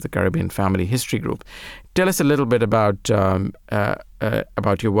founding member of the Caribbean Family History Group. Tell us a little bit about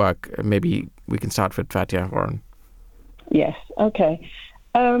your work. Maybe we can start with Fathia Warren. Yes. Okay.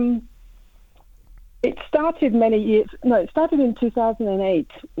 It started it started in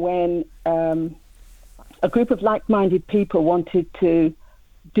 2008 when a group of like-minded people wanted to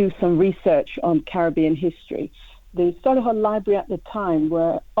do some research on Caribbean history. The Solihull Library at the time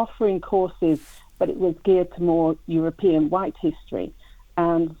were offering courses, but it was geared to more European white history.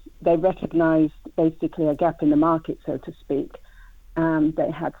 And they recognized basically a gap in the market, so to speak. And they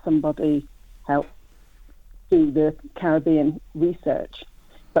had somebody help do the Caribbean research.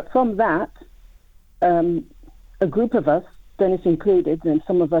 But from that, a group of us, Dennis included, and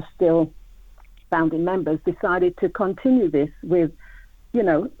some of us still founding members, decided to continue this with,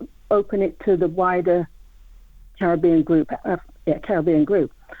 open it to the wider Caribbean group.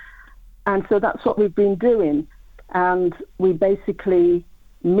 And so that's what we've been doing. And we basically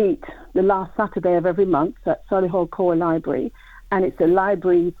meet the last Saturday of every month at Solihull Core Library. And it's a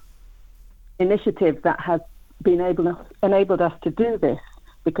library initiative that has been enabled us to do this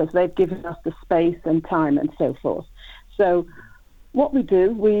because they've given us the space and time and so forth. So what we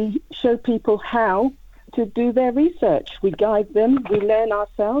do, we show people how to do their research. We guide them, we learn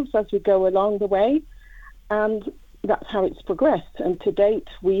ourselves as we go along the way, and that's how it's progressed. And to date,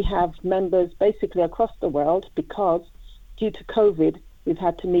 we have members basically across the world because due to COVID, we've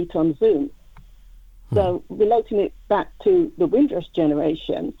had to meet on Zoom. So relating it back to the Windrush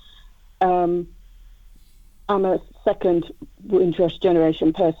generation, I'm a second Windrush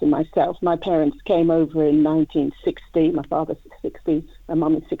generation person myself. My parents came over in 1960. My father's 60, my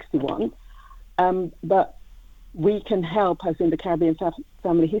mum is 61. But we can help, as in the Caribbean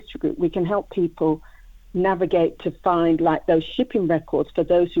Family History Group, we can help people navigate to find like those shipping records for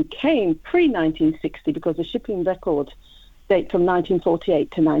those who came pre-1960, because the shipping records date from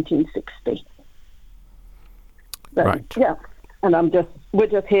 1948 to 1960. But, right. Yeah, and we're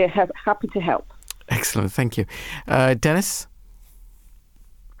just here happy to help. Excellent, thank you. Dennis?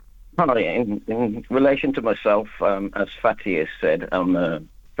 Hi, in relation to myself, as Fathia said, I'm a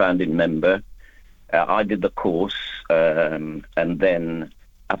founding member. I did the course, and then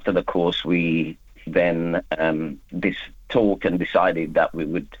after the course, we then this talk and decided that we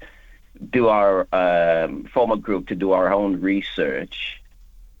would do our form a group to do our own research.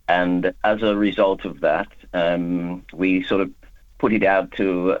 And as a result of that, we sort of put it out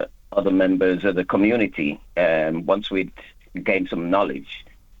to other members of the community. Once we'd gained some knowledge,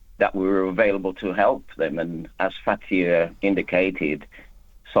 that we were available to help them. And as Fathia indicated,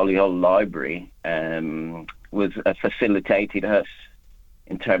 Solihull Library was facilitated us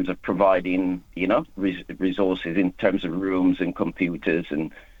in terms of providing, resources in terms of rooms and computers,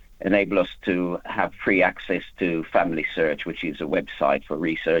 and enable us to have free access to Family Search, which is a website for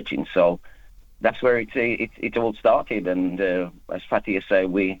researching. So that's where it all started. And as Fathia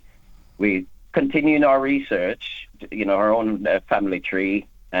said, we continue in our research, our own family tree,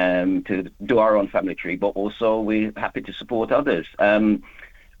 to do our own family tree, but also we're happy to support others.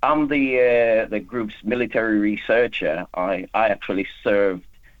 I'm the group's military researcher. I actually served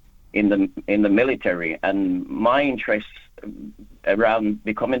in the military, and my interest around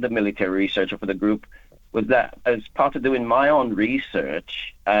becoming the military researcher for the group was that as part of doing my own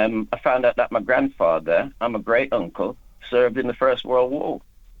research, I found out that my grandfather, I'm a great uncle, served in the First World War,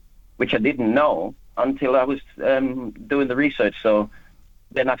 which I didn't know until I was doing the research. So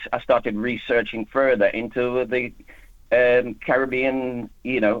then I started researching further into the Caribbean,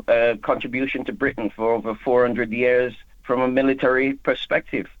 contribution to Britain for over 400 years from a military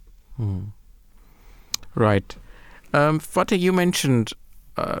perspective. Right. Fathia, you mentioned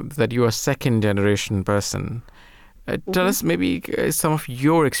that you are a second generation person. Tell us maybe some of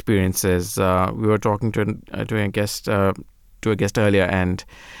your experiences. We were talking to a guest earlier, and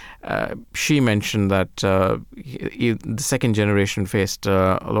she mentioned that the second generation faced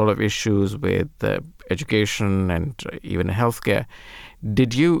a lot of issues with education and even healthcare.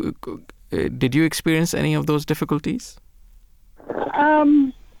 Did you Did you experience any of those difficulties?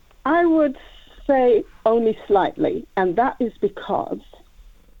 I would say only slightly, and that is because,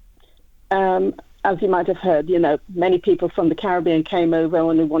 as you might have heard, many people from the Caribbean came over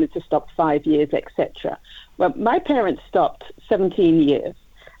and they wanted to stop 5 years, etc. Well, my parents stopped 17 years,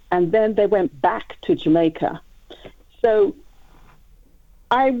 and then they went back to Jamaica. So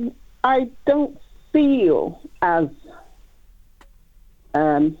I don't feel as,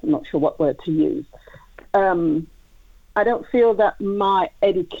 I'm not sure what word to use, I don't feel that my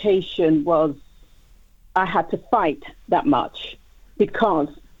education I had to fight that much because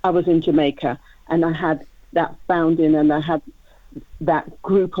I was in Jamaica and I had that founding and I had that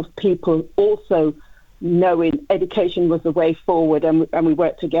group of people also knowing education was the way forward and we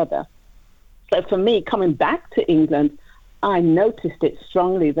worked together. So for me, coming back to England, I noticed it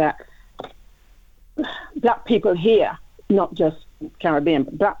strongly that black people here, not just Caribbean,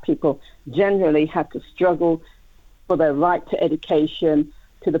 but black people generally had to struggle for their right to education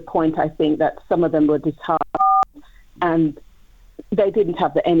to the point, I think, that some of them were disheartened and they didn't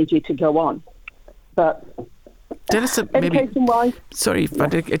have the energy to go on. But tell us education-wise... Sorry,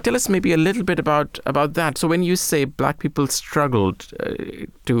 Fathia, tell us maybe a little bit about that. So when you say black people struggled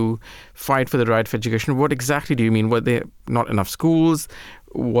to fight for the right of education, what exactly do you mean? Were there not enough schools?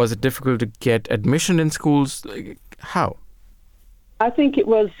 Was it difficult to get admission in schools? How? I think it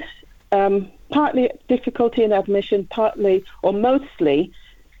was partly difficulty in admission, partly or mostly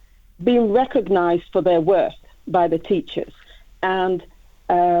being recognized for their worth by the teachers. And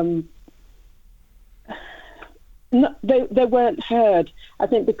they weren't heard, I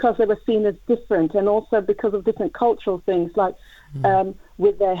think, because they were seen as different, and also because of different cultural things, like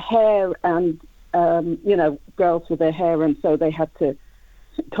with their hair and, girls with their hair, and so they had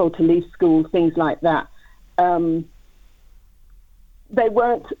told to leave school, things like that. They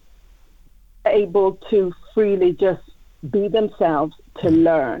weren't able to freely just be themselves to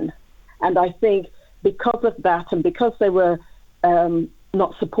learn. And I think because of that and because they were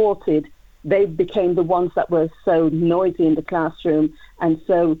not supported, they became the ones that were so noisy in the classroom and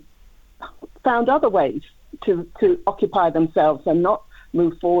so found other ways to occupy themselves and not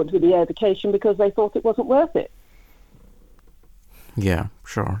move forward with the education because they thought it wasn't worth it. Yeah,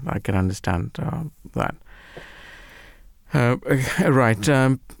 sure. I can understand that. Right.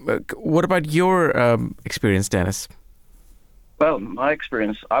 What about your experience, Dennis? Well, my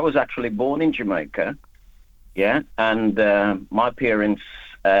experience, I was actually born in Jamaica, yeah, and my parents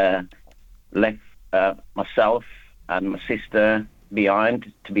left myself and my sister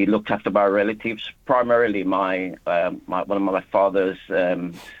behind to be looked after by relatives, primarily one of my father's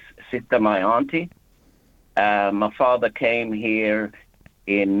sister, my auntie. My father came here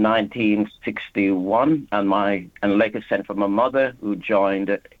in 1961, and later sent for my mother, who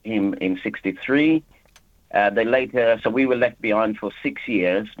joined him in 63. So we were left behind for 6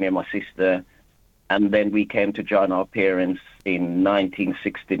 years, me and my sister, and then we came to join our parents in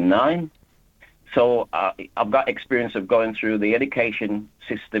 1969. So I've got experience of going through the education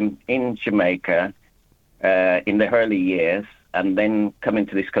system in Jamaica in the early years, and then coming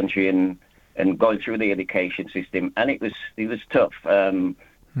to this country and going through the education system, and it was tough.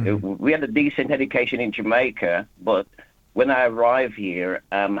 We had a decent education in Jamaica, but when I arrived here,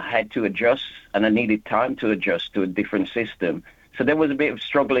 I had to adjust, and I needed time to adjust to a different system. So there was a bit of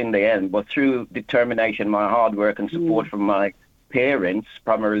struggle in the end, but through determination, my hard work, and support from my parents,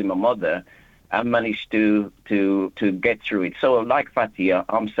 primarily my mother, I managed to get through it. So like Fathia,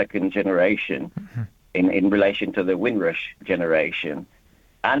 I'm second generation in relation to the Windrush generation.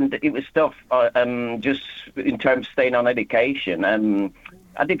 And it was tough, just in terms of staying on education.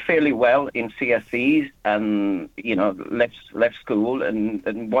 I did fairly well in CSEs and, left school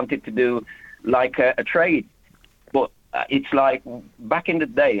and wanted to do like a trade. But it's like back in the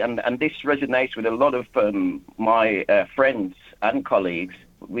day, and this resonates with a lot of my friends and colleagues.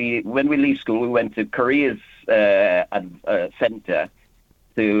 When we leave school, we went to careers center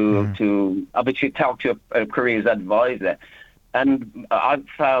to obviously talk to a careers advisor. And I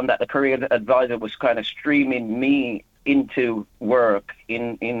found that the career advisor was kind of streaming me into work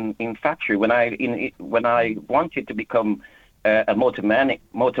in factory when I wanted to become a motor mechanic,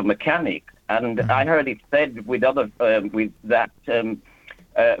 and I heard it said with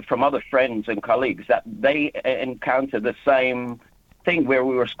from other friends and colleagues that they encountered the same thing where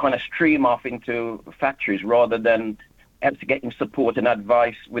we were kind of stream off into factories rather than have to get support and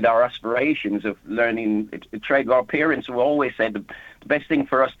advice with our aspirations of learning a trade. Our parents have always said the best thing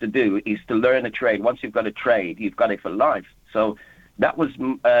for us to do is to learn a trade. Once you've got a trade, you've got it for life. So that was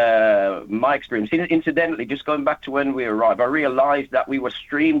my experience. Incidentally, just going back to when we arrived, I realized that we were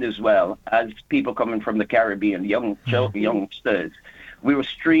streamed as well as people coming from the Caribbean, youngsters. We were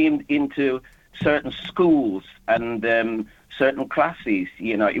streamed into certain schools and certain classes.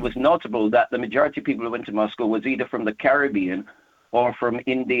 You know, it was notable that the majority of people who went to my school was either from the Caribbean or from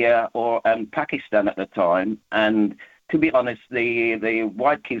India or Pakistan at the time. And to be honest, the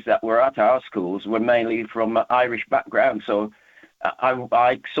white kids that were at our schools were mainly from Irish background. So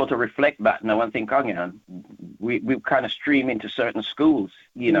I sort of reflect back now and think, we kind of stream into certain schools,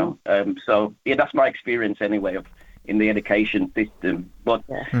 you know. So yeah, that's my experience anyway in the education system. But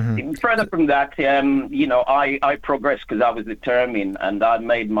further from that, you know, I progressed because I was determined, and I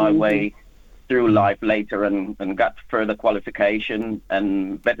made my way through life later and got further qualification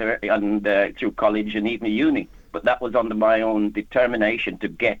and better and through college and even uni. But that was under my own determination to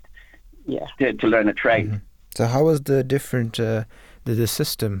get to learn a trade. So how was the different the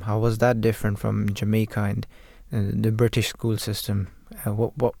system? How was that different from Jamaica and the British school system?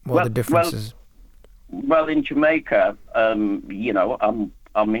 What were the differences? Well, in Jamaica, you know,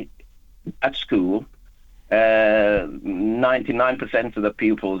 I'm at school. 99% of the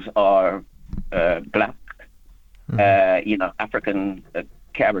pupils are black, you know, African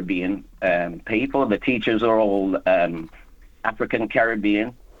Caribbean people. The teachers are all African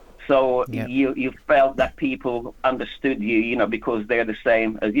Caribbean. So you felt that people understood you, you know, because they're the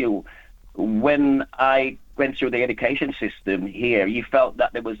same as you. When I went through the education system here, you felt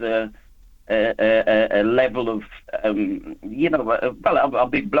that there was a level of, you know, well, I'll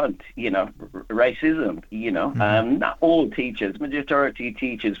be blunt, you know, racism, you know. Not all teachers, majority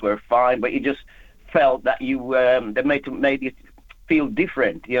teachers were fine, but you just felt that they made you feel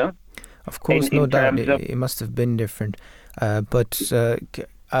different, you know. Of course, no doubt, it must have been different. But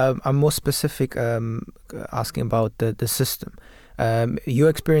I'm more specific, asking about the system. Your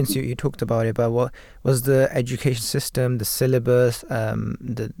experience, you talked about it, but what was the education system, the syllabus,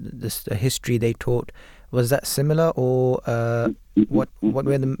 the history they taught? Was that similar, or what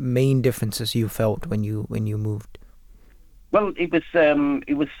were the main differences you felt when you moved? Well, it was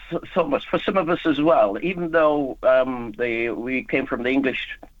so much for some of us as well. Even though we came from the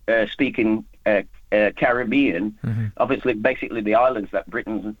English speaking Caribbean, obviously, basically the islands that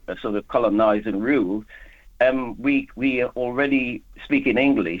Britain sort of colonized and ruled. We already speak in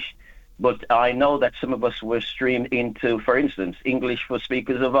English, but I know that some of us were streamed into, for instance, English for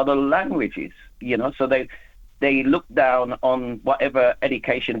speakers of other languages, you know, so they looked down on whatever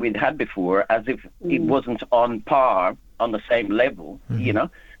education we'd had before as if it wasn't on par, on the same level, you know,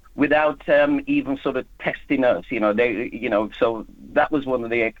 without even sort of testing us, you know, so that was one of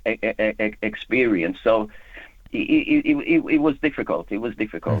the experience. So it was difficult. It was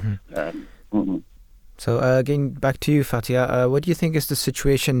difficult. So again, back to you, Fathia. What do you think is the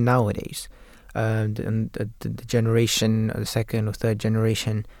situation nowadays? And the generation, the second or third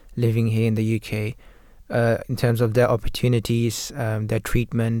generation living here in the UK, in terms of their opportunities, their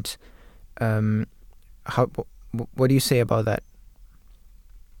treatment. What do you say about that?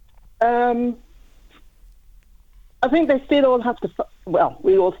 I think they still all have to.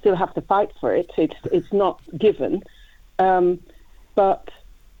 We all still have to fight for it. It's not given, but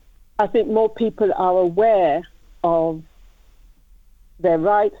I think more people are aware of their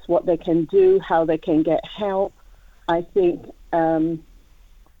rights, what they can do, how they can get help. I think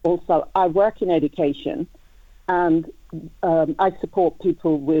also I work in education, and I support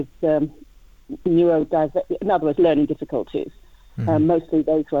people with neurodiversity, in other words, learning difficulties, mostly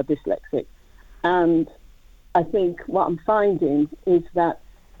those who are dyslexic. And I think what I'm finding is that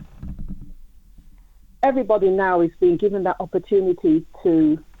everybody now is being given that opportunity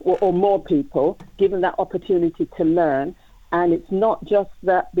to, or more people given that opportunity to learn. And it's not just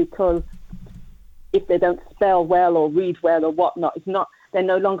that because if they don't spell well or read well or whatnot, it's not, they're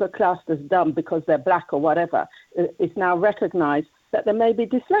no longer classed as dumb because they're black or whatever. It's now recognized that they may be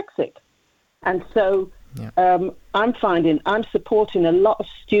dyslexic. And so I'm supporting a lot of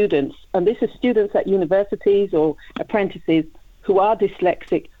students, and this is students at universities or apprentices who are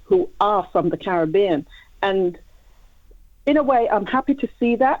dyslexic, who are from the Caribbean. And in a way, I'm happy to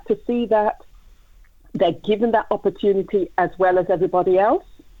see that they're given that opportunity as well as everybody else.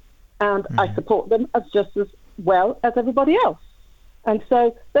 And I support them as just as well as everybody else. And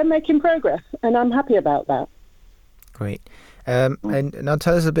so they're making progress, and I'm happy about that. Great. And now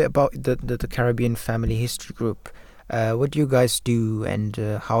tell us a bit about the Caribbean Family History Group. What do you guys do, and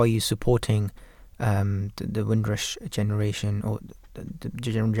how are you supporting the Windrush generation or the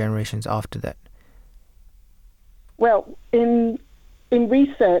generations after that? Well, in in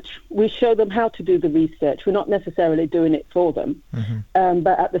research, we show them how to do the research. We're not necessarily doing it for them.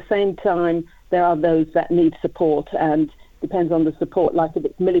 But at the same time, there are those that need support, and depends on the support. Like if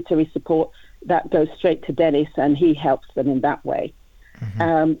it's military support, that goes straight to Dennis, and he helps them in that way.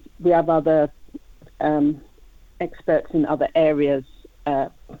 We have other experts in other areas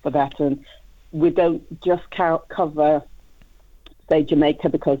for that, and we don't just cover, say, Jamaica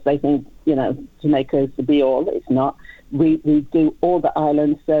because they think, you know, Jamaica is the be-all. It's not. We do all the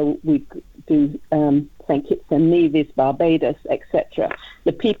islands, so we do St. Kitts and Nevis, Barbados, etc.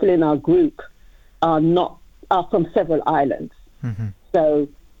 The people in our group are from several islands. So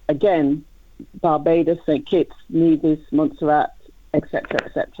again, Barbados, St. Kitts, Nevis, Montserrat,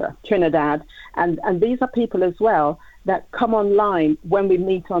 etc., Trinidad, and these are people as well that come online when we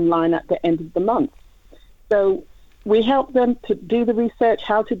meet online at the end of the month. So we help them to do the research,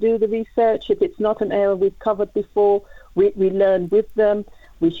 how to do the research. If it's not an area we've covered before, we learn with them,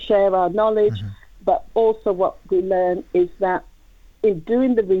 we share our knowledge, but also what we learn is that in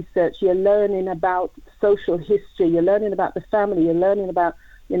doing the research, you're learning about social history, you're learning about the family, you're learning about,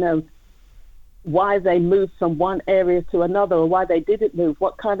 you know, why they moved from one area to another, or why they didn't move,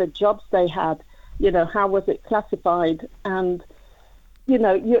 what kind of jobs they had, you know, how was it classified, and, you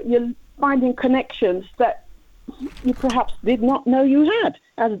know, you're finding connections that you perhaps did not know you had,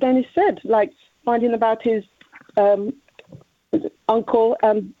 as Dennis said, like finding about his uncle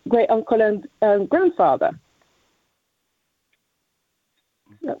and great uncle and grandfather.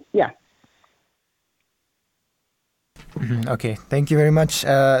 Yeah. Okay, thank you very much.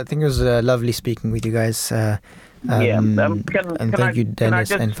 I think it was lovely speaking with you guys. And thank you,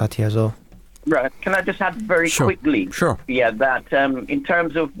 Dennis and Fathia as well. Right. Can I just add very quickly? Sure. Yeah, that in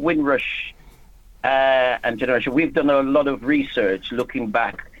terms of Windrush and generation, we've done a lot of research looking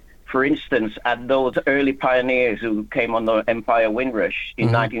back, for instance, at those early pioneers who came on the Empire Windrush in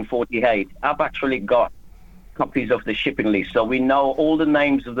 1948. I've actually got copies of the shipping list, so we know all the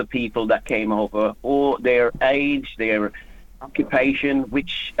names of the people that came over, or their age, their occupation,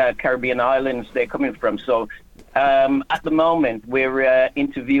 which Caribbean islands they're coming from. So at the moment we're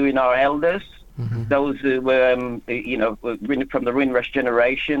interviewing our elders, those who were you know, from the Windrush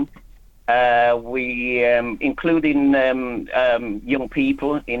generation. We including young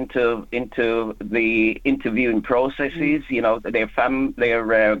people into the interviewing processes, you know, their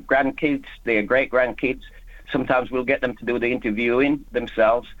grandkids, their great grandkids. Sometimes we'll get them to do the interviewing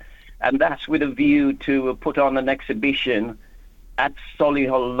themselves, and that's with a view to put on an exhibition at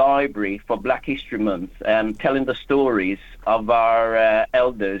Solihull Library for Black History Month, telling the stories of our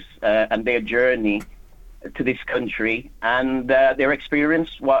elders and their journey to this country and their experience,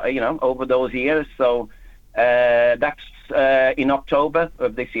 you know, over those years. So that's in October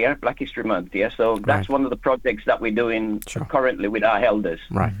of this year, Black History Month. Yeah, so that's one of the projects that we're doing currently with our elders.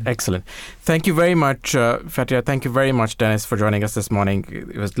 Right, excellent. Thank you very much, Fathia. Thank you very much, Dennis, for joining us this morning.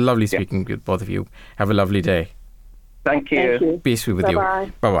 It was lovely speaking with both of you. Have a lovely day. Thank you. Peace be with you.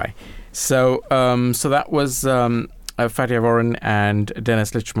 Bye-bye. So, that was Fathia Warren and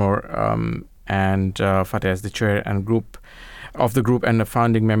Dennis Litchmore, and Fathia is the chair and group of the group and a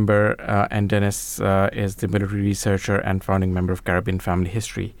founding member, and Dennis is the military researcher and founding member of Caribbean Family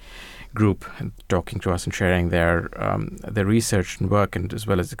History Group, talking to us and sharing their research and work, and as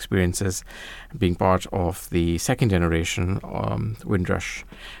well as experiences being part of the second generation Windrush.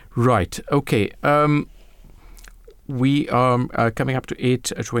 Right. Okay. We are coming up to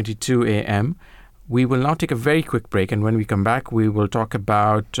 8:22 a.m. We will now take a very quick break, and when we come back, we will talk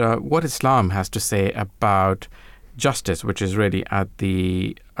about what Islam has to say about justice, which is really at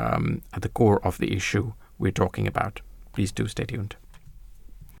the core of the issue we're talking about. Please do stay tuned.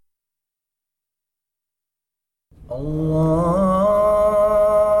 Allahu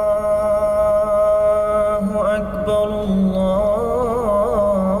Akbar, Allahu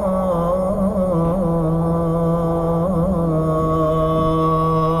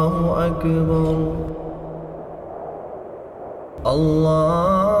Akbar,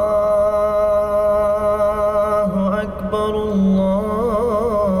 Allahu Akbar, Allahu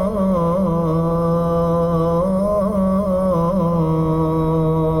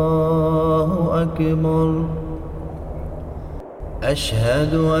Akbar.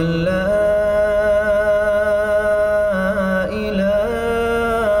 أشهد أن لا إله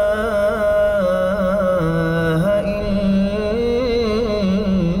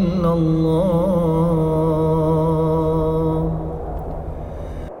إلا الله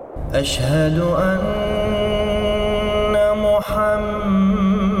أشهد أن محمدًا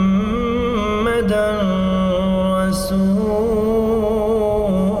رسول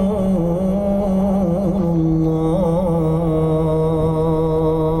الله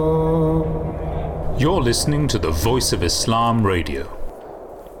You're listening to the Voice of Islam Radio.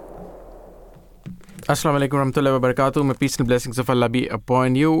 Assalamu alaikum warahmatullahi wabarakatuh. May peace and blessings of Allah be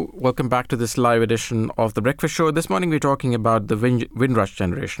upon you. Welcome back to this live edition of The Breakfast Show. This morning we're talking about the Windrush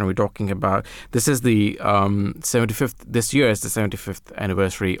generation. We're talking about, this is the 75th, this year is the 75th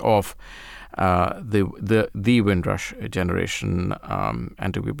anniversary of the Windrush generation.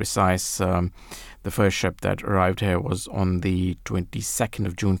 And to be precise, the first ship that arrived here was on the 22nd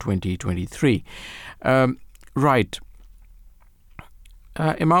of June 2023. Right.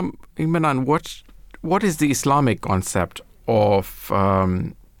 Imam Manan, what is the Islamic concept of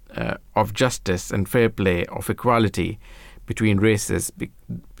justice and fair play, of equality between races?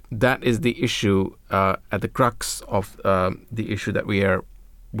 That is the issue at the crux of the issue that we're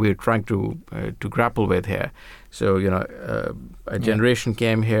trying to grapple with here. So a generation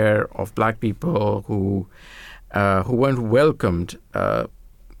came here of black people who weren't welcomed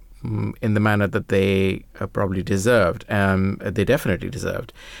in the manner that they probably deserved. They definitely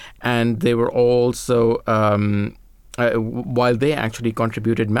deserved. And they were also, while they actually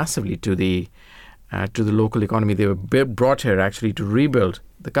contributed massively to the local economy, they were brought here actually to rebuild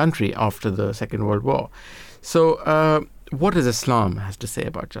the country after the Second World War. So what does Islam has to say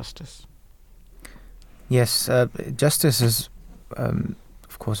about justice? Yes, justice is,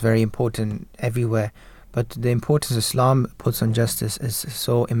 of course, very important everywhere. But the importance Islam puts on justice is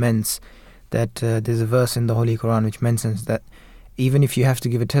so immense that there's a verse in the Holy Quran which mentions that even if you have to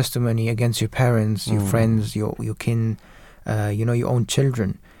give a testimony against your parents, your friends, your kin, your own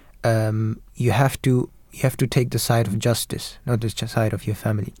children, you have to take the side of justice, not the side of your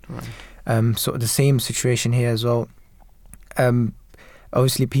family. Right. So the same situation here as well.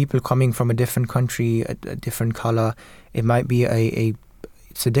 Obviously, people coming from a different country, a different color, it might be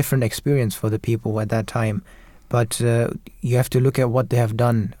it's a different experience for the people at that time, but you have to look at what they have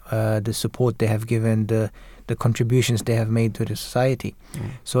done, the support they have given, the contributions they have made to the society.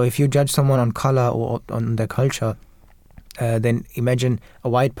 So if you judge someone on color or on their culture, then imagine a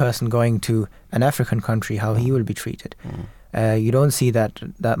white person going to an African country, how he will be treated. You don't see that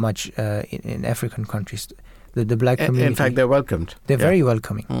much in African countries. The black community, in fact, they're welcomed. They're very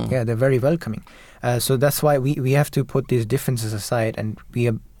welcoming. Yeah, they're very welcoming. So that's why we have to put these differences aside, and we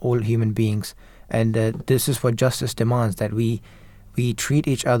are all human beings. And this is what justice demands, that we treat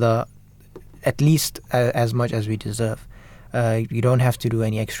each other at least as much as we deserve. You don't have to do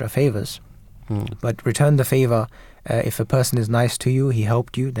any extra favors, but return the favor. If a person is nice to you, he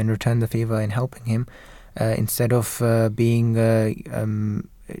helped you, then return the favor in helping him, instead of being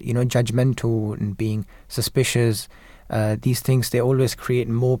judgmental and being suspicious. These things, they always create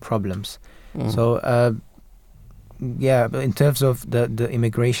more problems. So in terms of the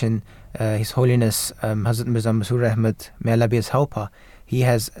immigration, His Holiness Hazrat Mirza Mansoor Ahmad, may Allah be his helper, he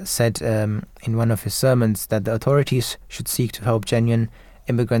has said in one of his sermons that the authorities should seek to help genuine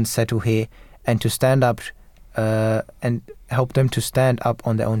immigrants settle here and to stand up and help them to stand up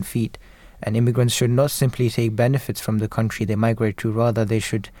on their own feet. And immigrants should not simply take benefits from the country they migrate to, rather they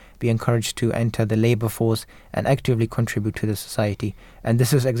should be encouraged to enter the labor force and actively contribute to the society. And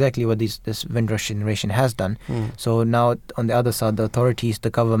this is exactly what this Windrush generation has done. So now on the other side, the authorities,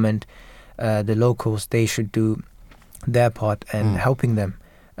 the government, the locals, they should do their part and helping them,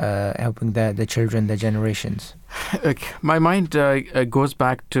 helping the children, the generations. My mind goes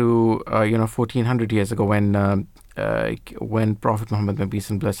back to 1400 years ago when Prophet Muhammad, may peace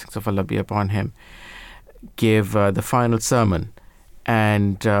and blessings of Allah be upon him, gave the final sermon.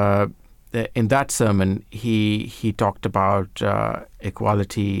 And in that sermon, he talked about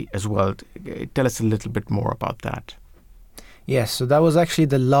equality as well. Tell us a little bit more about that. Yes, so that was actually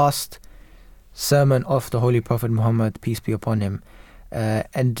the last sermon of the Holy Prophet Muhammad, peace be upon him.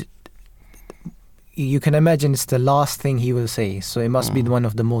 And you can imagine it's the last thing he will say, so it must be one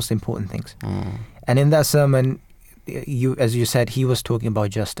of the most important things. And in that sermon, as you said, he was talking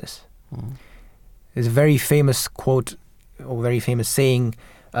about justice. There's a very famous quote or very famous saying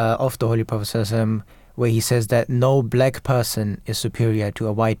of the Holy Prophet ﷺ, where he says that no black person is superior to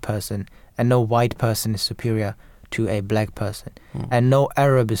a white person, and no white person is superior to a black person, and no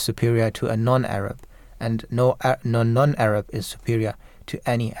Arab is superior to a non-Arab, and no non-Arab is superior to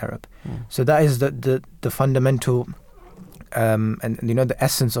any Arab. So that is the fundamental and the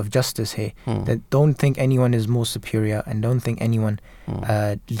essence of justice here. That don't think anyone is more superior, and don't think anyone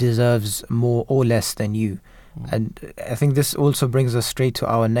deserves more or less than you. And I think this also brings us straight to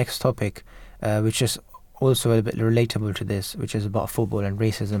our next topic, which is also a bit relatable to this, which is about football and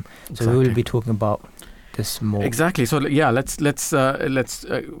racism. Exactly. So we will be talking about this more. Exactly. So let's this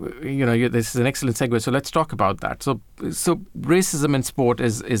is an excellent segue. So let's talk about that. So racism in sport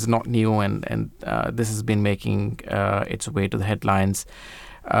is not new, and this has been making its way to the headlines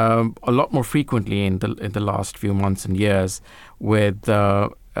a lot more frequently in the last few months and years, with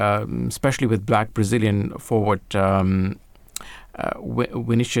especially with black Brazilian forward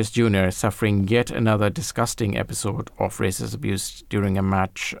Vinicius Jr. suffering yet another disgusting episode of racist abuse during a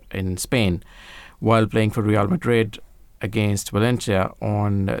match in Spain while playing for Real Madrid against Valencia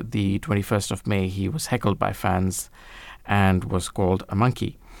on the 21st of May. He was heckled by fans and was called a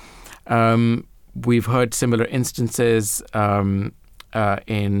monkey. We've heard similar instances in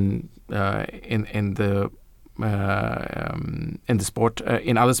the sport,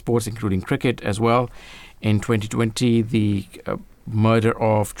 in other sports, including cricket as well. In 2020, the murder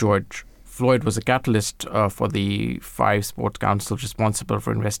of George Floyd was a catalyst for the 5 sport councils responsible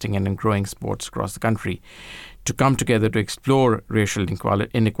for investing in and growing sports across the country to come together to explore racial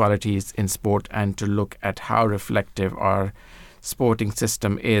inequalities in sport and to look at how reflective our sporting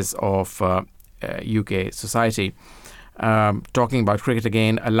system is of UK society. Talking about cricket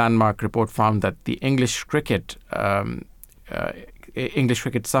again, a landmark report found that the English cricket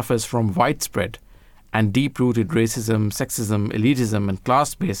suffers from widespread and deep-rooted racism, sexism, elitism, and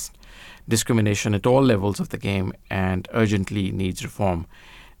class-based discrimination at all levels of the game and urgently needs reform.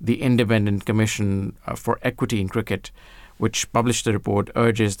 The Independent Commission for Equity in Cricket, which published the report,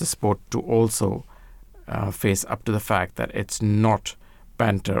 urges the sport to also face up to the fact that it's not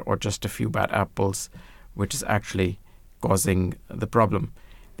banter or just a few bad apples, which is actually causing the problem.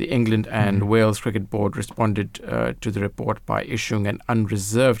 The England and Wales Cricket Board responded to the report by issuing an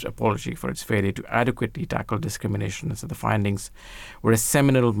unreserved apology for its failure to adequately tackle discrimination, and so the findings were a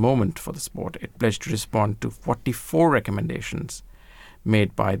seminal moment for the sport. It pledged to respond to 44 recommendations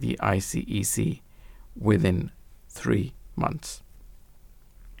made by the ICEC within 3 months.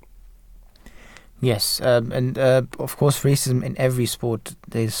 Yes, and of course racism in every sport,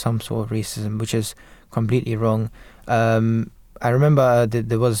 there's some sort of racism, which is completely wrong. I remember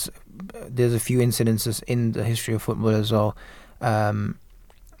there's a few incidences in the history of football as well.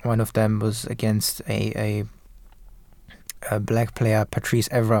 One of them was against a black player, Patrice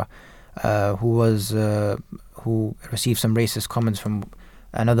Evra, who received some racist comments from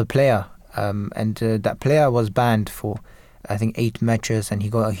another player, and that player was banned for I think 8 matches, and he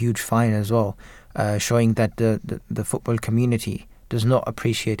got a huge fine as well, showing that the football community does not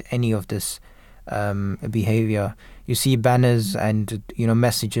appreciate any of this behavior. You see banners and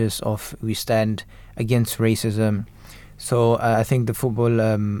messages of "We stand against racism." So I think the football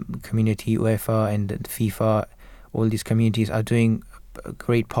community, UEFA and the FIFA, all these communities are doing a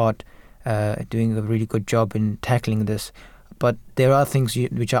great part, doing a really good job in tackling this. But there are things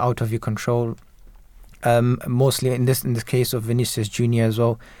which are out of your control. Mostly in this case of Vinicius Jr. as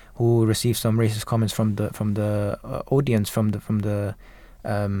well, who received some racist comments from the audience, from the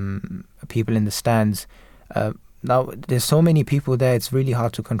people in the stands. Now there's so many people there; it's really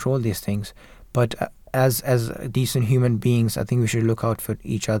hard to control these things. But as decent human beings, I think we should look out for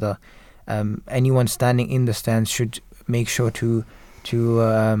each other. Anyone standing in the stands should make sure to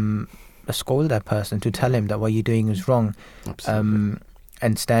scold that person, to tell him that what you're doing is wrong,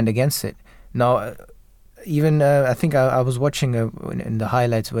 and stand against it. Now, even I think I was watching in the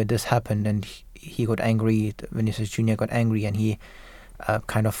highlights where this happened, and he got angry. Vinicius Jr. got angry, and he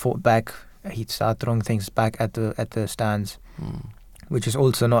kind of fought back. He started throwing things back at the stands, which is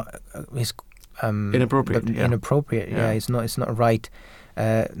also not inappropriate. Inappropriate. Yeah, it's not right.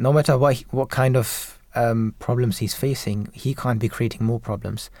 No matter what kind of problems he's facing, he can't be creating more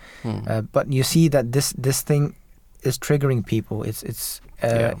problems. But you see that this thing is triggering people. It's a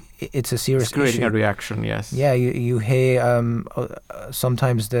serious it's creating issue. A reaction. Yes. Yeah, you hear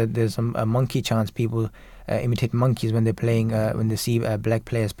sometimes there's a monkey chants. People imitate monkeys when they're playing, when they see black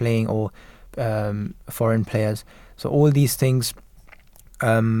players playing or foreign players. So all these things,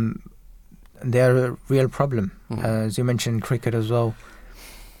 they're a real problem. As you mentioned, cricket as well.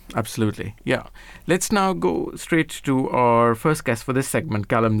 Absolutely. Yeah. Let's now go straight to our first guest for this segment,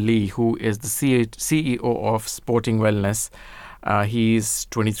 Callum Lee, who is the CEO of Sporting Wellness. He's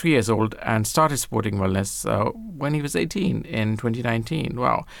 23 years old and started Sporting Wellness when he was 18 in 2019.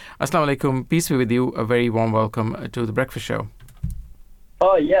 Wow. Assalamu alaikum. Peace be with you. A very warm welcome to the Breakfast Show.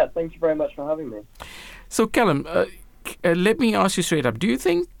 Oh, yeah. Thank you very much for having me. So, Callum, let me ask you straight up. Do you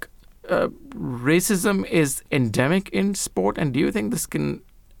think racism is endemic in sport, and do you think this can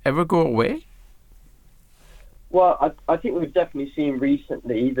ever go away? Well, I think we've definitely seen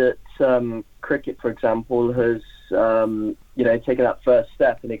recently that cricket, for example, has taken that first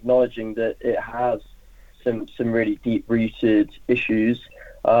step in acknowledging that it has some really deep-rooted issues.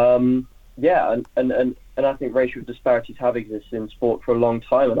 And I think racial disparities have existed in sport for a long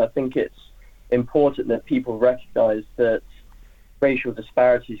time, and I think it's important that people recognise that racial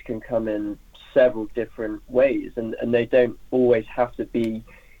disparities can come in several different ways, and they don't always have to be,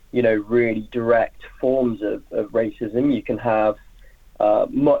 really direct forms of racism. You can have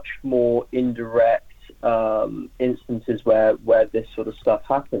much more indirect instances where this sort of stuff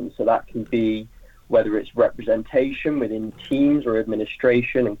happens. So that can be whether it's representation within teams or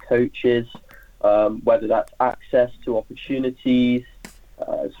administration and coaches, whether that's access to opportunities,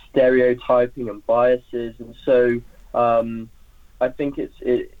 stereotyping and biases. And so I think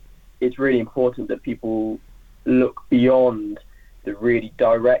it's really important that people look beyond the really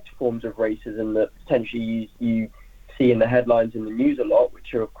direct forms of racism that potentially you see in the headlines in the news a lot,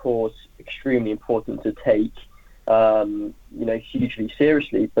 which are of course extremely important to take hugely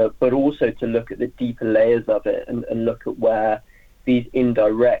seriously, but also to look at the deeper layers of it and look at where these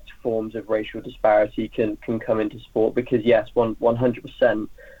indirect forms of racial disparity can come into sport. Because yes, 100%,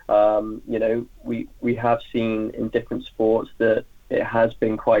 we have seen in different sports that it has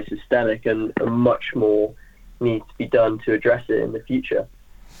been quite systemic, and much more needs to be done to address it in the future.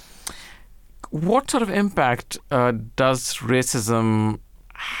 What sort of impact does racism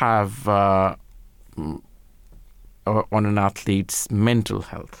have on an athlete's mental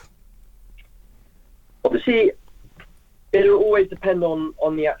health? Obviously, it'll always depend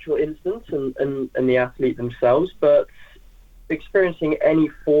on the actual instance and the athlete themselves, but experiencing any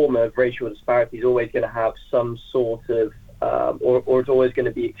form of racial disparity is always going to have some sort of, or it's always going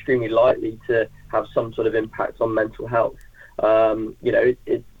to be extremely likely to have some sort of impact on mental health.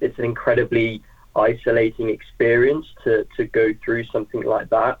 It's an incredibly isolating experience to go through something like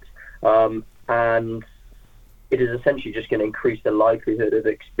that, and it is essentially just going to increase the likelihood of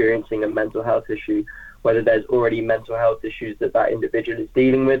experiencing a mental health issue, whether there's already mental health issues that individual is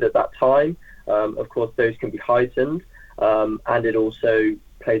dealing with at that time. Of course, those can be heightened, and it also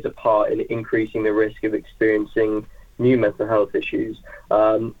plays a part in increasing the risk of experiencing new mental health issues.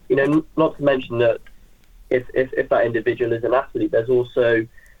 Not to mention that if that individual is an athlete, there's also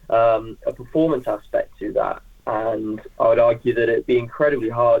a performance aspect to that. And I would argue that it'd be incredibly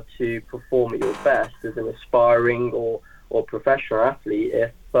hard to perform at your best as an aspiring or professional athlete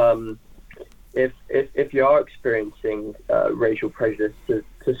if you are experiencing racial prejudice to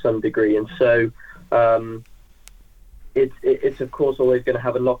some degree. And so it's of course always going to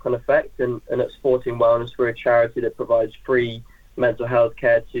have a knock-on effect. And at Sporting Wellness, we're a charity that provides free mental health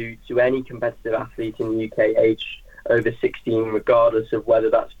care to any competitive athlete in the UK aged over 16, regardless of whether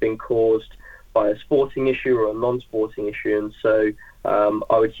that's been caused by a sporting issue or a non-sporting issue. And so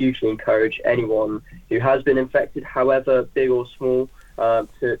I would hugely encourage anyone who has been infected, however big or small,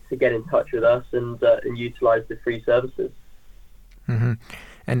 to get in touch with us and utilise the free services. Mm-hmm.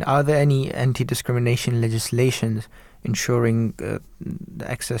 And are there any anti-discrimination legislations ensuring the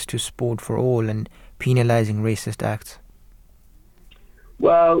access to sport for all and penalising racist acts?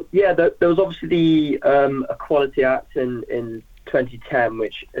 Well, yeah, there was obviously the Equality Act in 2010,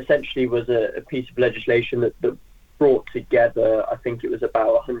 which essentially was a piece of legislation that brought together, I think it was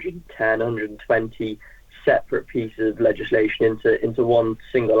about 120 separate pieces of legislation into one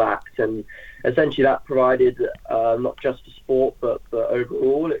single act. And essentially that provided, not just for sport, but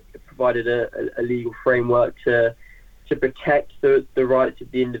overall, it provided a legal framework to protect the rights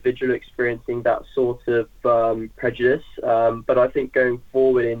of the individual experiencing that sort of prejudice. But I think going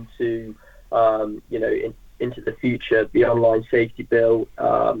forward into the future, the online safety bill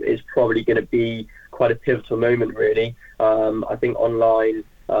is probably going to be quite a pivotal moment, really. I think online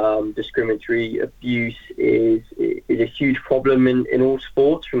discriminatory abuse is a huge problem in all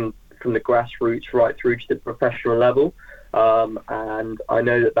sports, from the grassroots right through to the professional level. And I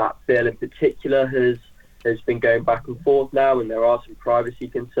know that bill in particular has been going back and forth now, and there are some privacy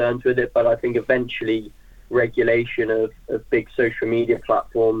concerns with it, but I think eventually regulation of big social media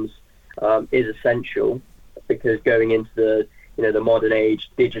platforms is essential, because going into the modern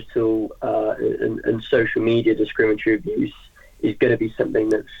age, digital and social media discriminatory abuse is going to be something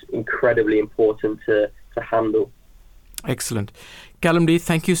that's incredibly important to handle. Excellent. Callum D,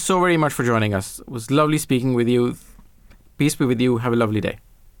 thank you so very much for joining us. It was lovely speaking with you. Peace be with you. Have a lovely day.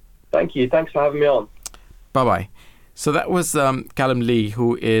 Thank you. Thanks for having me on. Bye-bye. So that was Callum Lee,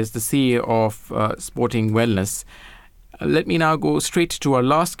 who is the CEO of Sporting Wellness. Let me now go straight to our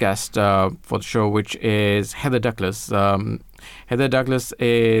last guest for the show, which is Heather Doughlas. Heather Doughlas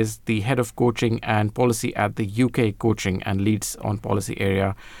is the head of coaching and policy at the UK Coaching and leads on policy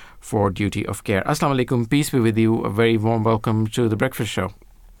area for duty of care. Assalamu alaikum, peace be with you. A very warm welcome to the Breakfast Show.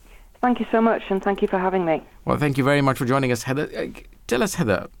 Thank you so much, and thank you for having me. Well, thank you very much for joining us, Heather. Tell us,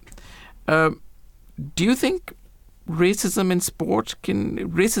 Heather, do you think racism in sport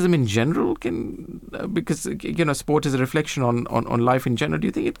racism in general because, sport is a reflection on life in general, do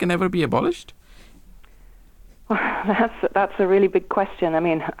you think it can ever be abolished? Well, that's a really big question. I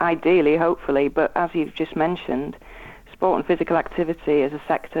mean, ideally, hopefully, but as you've just mentioned, sport and physical activity as a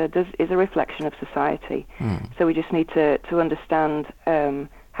sector is a reflection of society. So we just need to understand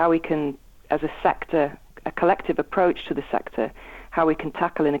how we can, as a sector, a collective approach to the sector, how we can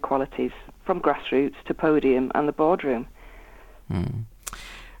tackle inequalities from grassroots to podium and the boardroom.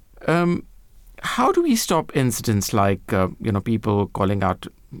 How do we stop incidents like, people calling out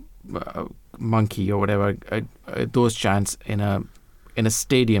monkey or whatever, those chants in a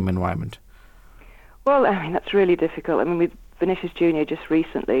stadium environment? Well, I mean, that's really difficult. I mean, with Vinicius Jr. just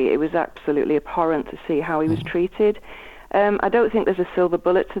recently, it was absolutely abhorrent to see how he was treated. I don't think there's a silver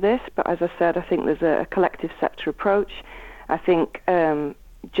bullet to this, but as I said, I think there's a collective sector approach. I think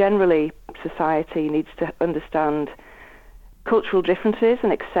generally society needs to understand cultural differences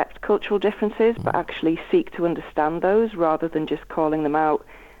and accept cultural differences, but actually seek to understand those rather than just calling them out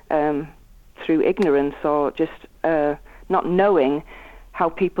through ignorance or just not knowing how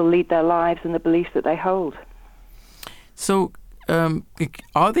people lead their lives and the beliefs that they hold. So,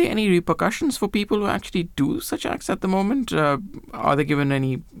 are there any repercussions for people who actually do such acts at the moment? Are they given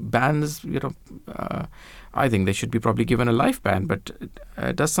any bans? I think they should be probably given a life ban, but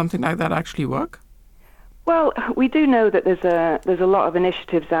does something like that actually work? Well, we do know that there's a lot of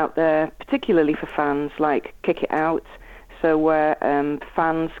initiatives out there, particularly for fans, like Kick It Out, so where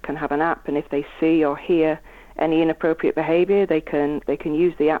fans can have an app, and if they see or hear any inappropriate behaviour, they can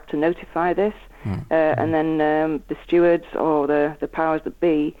use the app to notify this, and then the stewards or the powers that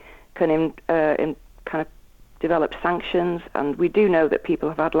be can kind of develop sanctions. And we do know that people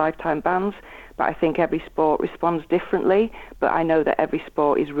have had lifetime bans, but I think every sport responds differently. But I know that every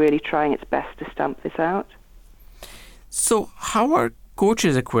sport is really trying its best to stamp this out. So how are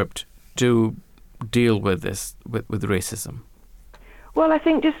coaches equipped to deal with this, with racism? Well, I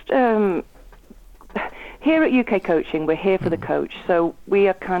think just here at UK Coaching, we're here for the coach. So we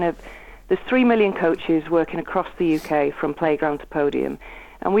are there's 3 million coaches working across the UK from playground to podium.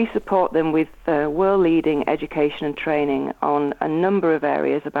 And we support them with world-leading education and training on a number of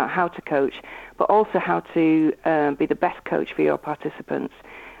areas about how to coach, but also how to be the best coach for your participants.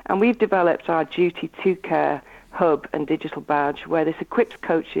 And we've developed our Duty to Care hub and digital badge, where this equips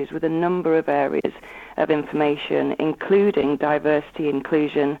coaches with a number of areas of information, including diversity,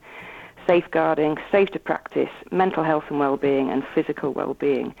 inclusion, safeguarding, safe to practice, mental health and well-being, and physical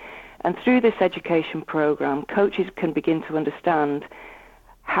well-being. And through this education program, coaches can begin to understand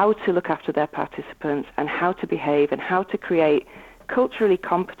how to look after their participants and how to behave and how to create culturally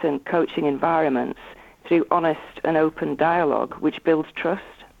competent coaching environments through honest and open dialogue, which builds trust.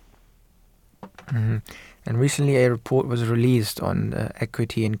 Mm-hmm. And recently a report was released on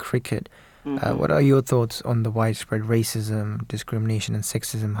equity in cricket. What are your thoughts on the widespread racism, discrimination and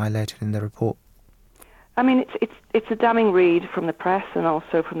sexism highlighted in the report? I mean, it's a damning read from the press and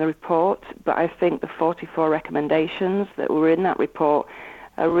also from the report, but I think the 44 recommendations that were in that report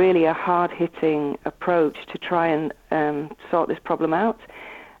are really a hard-hitting approach to try and sort this problem out.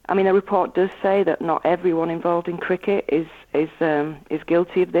 I mean, the report does say that not everyone involved in cricket is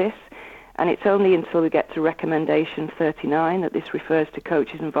guilty of this, and it's only until we get to recommendation 39 that this refers to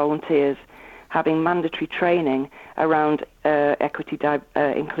coaches and volunteers having mandatory training around equity,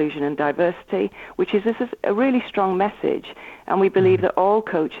 inclusion and diversity, which is a really strong message. And we believe that all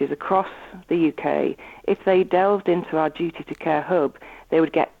coaches across the UK, if they delved into our Duty to Care hub, they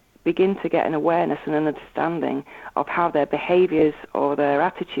would begin to get an awareness and an understanding of how their behaviours or their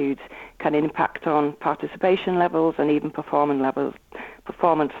attitudes can impact on participation levels and even performance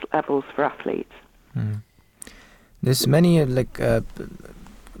levels for athletes. There's many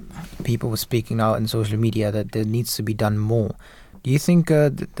people were speaking out in social media that there needs to be done more. Do you think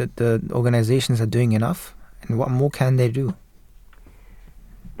that the organizations are doing enough? And what more can they do?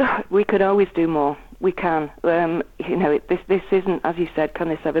 We could always do more. We can. This isn't, as you said, can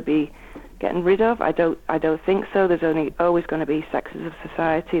this ever be getting rid of? I don't think so. There's always going to be sectors of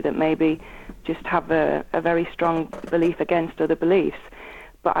society that maybe just have a very strong belief against other beliefs.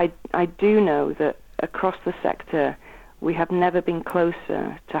 But I do know that across the sector, we have never been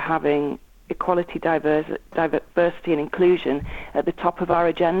closer to having equality, diversity and inclusion at the top of our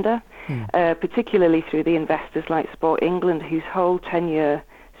agenda, particularly through the investors like Sport England, whose whole 10-year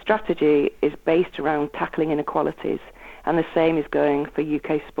strategy is based around tackling inequalities, and the same is going for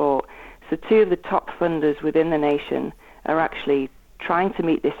UK sport. So 2 of the top funders within the nation are actually trying to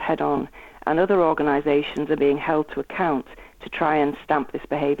meet this head on, and other organisations are being held to account to try and stamp this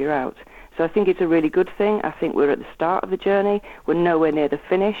behaviour out. So I think it's a really good thing. I think we're at the start of the journey. We're nowhere near the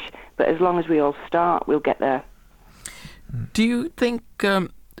finish, but as long as we all start, we'll get there. Do you think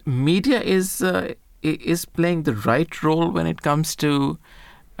media is playing the right role when it comes to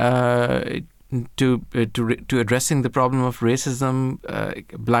addressing the problem of racism?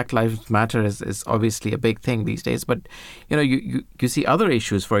 Black Lives Matter is obviously a big thing these days, but you see other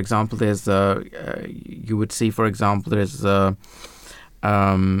issues. For example, there's you would see, for example, there's a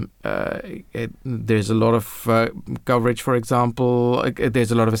lot of coverage. For example,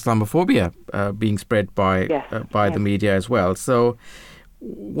 there's a lot of Islamophobia being spread by the media as well. So,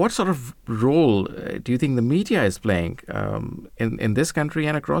 what sort of role do you think the media is playing in this country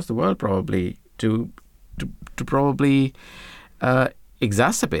and across the world, probably to probably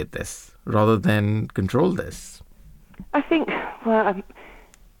exacerbate this rather than control this? I think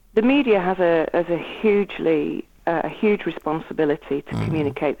the media has a huge responsibility to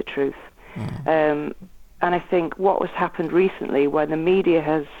communicate the truth. And I think what has happened recently, when the media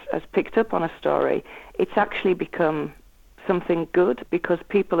has picked up on a story, it's actually become something good, because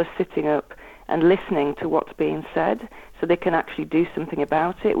people are sitting up and listening to what's being said, so they can actually do something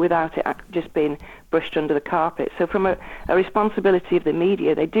about it without it just being brushed under the carpet. So from a responsibility of the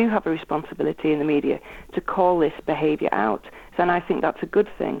media, they do have a responsibility in the media to call this behaviour out. So, and I think that's a good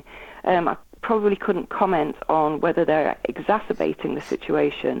thing. I probably couldn't comment on whether they're exacerbating the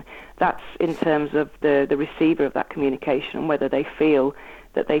situation. That's in terms of the receiver of that communication, and whether they feel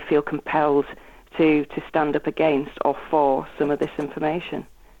compelled to stand up against or for some of this information.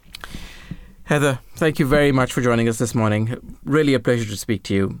 Heather, thank you very much for joining us this morning. Really a pleasure to speak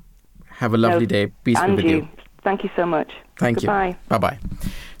to you. Have a lovely day. Peace be with you. Thank you so much. Thank Goodbye. you. Bye-bye.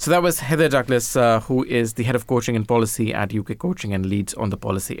 So that was Heather Doughlas, who is the Head of Coaching and Policy at UK Coaching and leads on the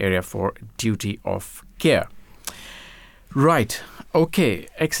policy area for duty of care. Right. Okay.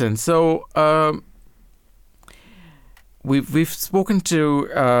 Excellent. So we've spoken to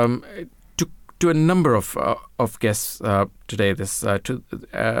a number of guests today.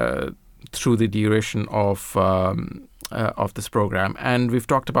 Through the duration of this program, and we've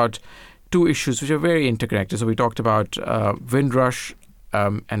talked about two issues which are very interconnected. So we talked about Windrush,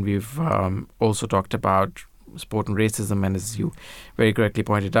 and we've also talked about sport and racism. And as you very correctly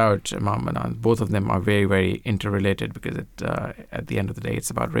pointed out, Manan, both of them are very, very interrelated, because at the end of the day,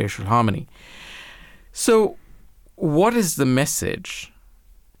 it's about racial harmony. So, what is the message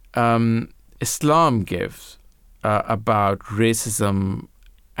Islam gives about racism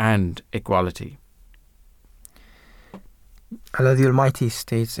and equality? Allah the Almighty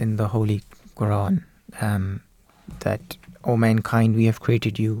states in the Holy Quran that, O mankind, we have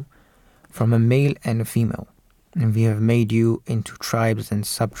created you from a male and a female, and we have made you into tribes and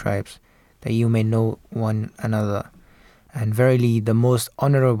sub-tribes, that you may know one another. And verily, the most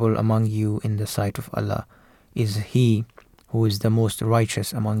honorable among you in the sight of Allah is he who is the most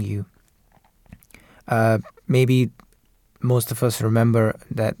righteous among you. Maybe most of us remember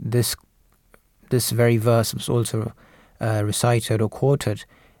that this very verse was also recited or quoted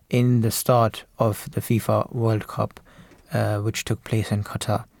in the start of the FIFA World Cup, which took place in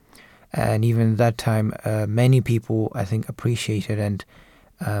Qatar. And even at that time, many people, I think, appreciated and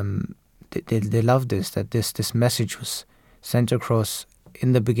they loved this message was sent across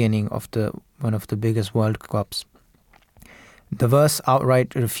in the beginning of one of the biggest World Cups. The verse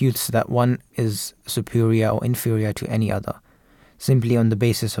outright refutes that one is superior or inferior to any other, simply on the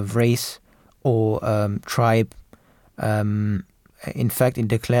basis of race or tribe. In fact, it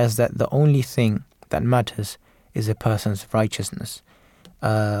declares that the only thing that matters is a person's righteousness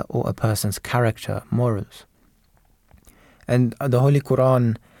or a person's character, morals. And the Holy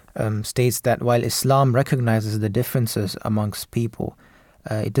Quran states that while Islam recognizes the differences amongst people,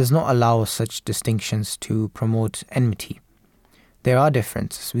 it does not allow such distinctions to promote enmity. There are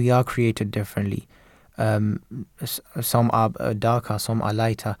differences. We are created differently. Some are darker, some are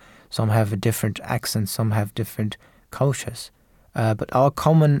lighter, some have different accents, some have different cultures. But our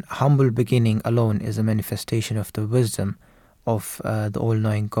common humble beginning alone is a manifestation of the wisdom of the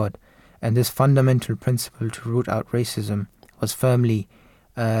all-knowing God. And this fundamental principle to root out racism was firmly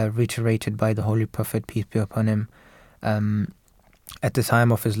reiterated by the Holy Prophet, peace be upon him, at the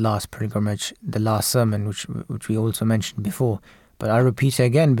time of his last pilgrimage, the last sermon, which we also mentioned before. But I repeat it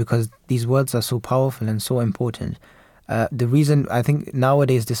again because these words are so powerful and so important. The reason, I think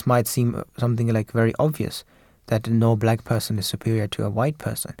nowadays this might seem something like very obvious, that no black person is superior to a white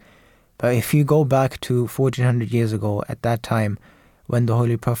person. But if you go back to 1400 years ago, at that time, when the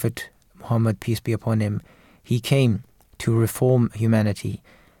Holy Prophet Muhammad, peace be upon him, he came to reform humanity.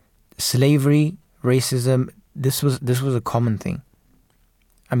 Slavery, racism, this was a common thing.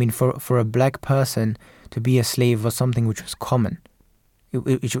 I mean, for a black person to be a slave was something which was common.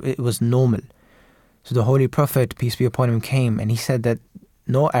 It was normal. So the Holy Prophet, peace be upon him, came and he said that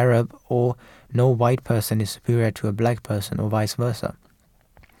no Arab or no white person is superior to a black person or vice versa.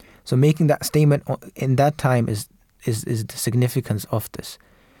 So making that statement in that time is the significance of this.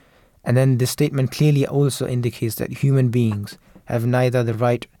 And then this statement clearly also indicates that human beings have neither the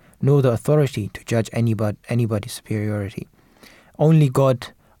right nor the authority to judge anybody's superiority. Only God,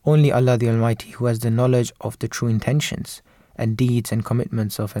 only Allah the Almighty, who has the knowledge of the true intentions and deeds and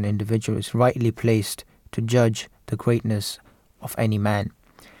commitments of an individual, is rightly placed to judge the greatness of any man.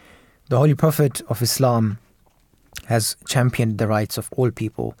 The Holy Prophet of Islam has championed the rights of all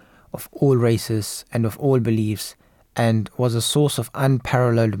people, of all races and of all beliefs, and was a source of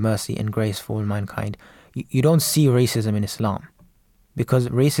unparalleled mercy and grace for all mankind. You don't see racism in Islam, because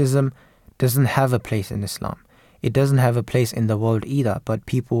racism doesn't have a place in Islam. It doesn't have a place in the world either, but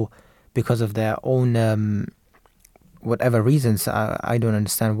people, because of their own whatever reasons, I don't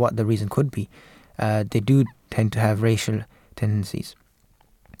understand what the reason could be, they do tend to have racial tendencies.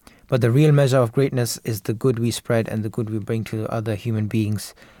 But the real measure of greatness is the good we spread and the good we bring to other human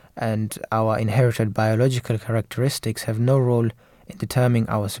beings, and our inherited biological characteristics have no role in determining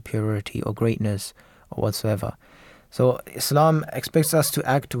our superiority or greatness or whatsoever. So Islam expects us to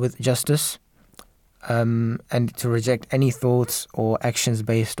act with justice, and to reject any thoughts or actions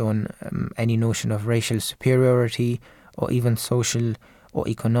based on any notion of racial superiority or even social or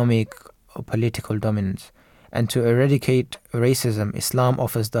economic or political dominance. And to eradicate racism, Islam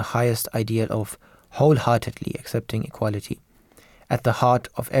offers the highest ideal of wholeheartedly accepting equality at the heart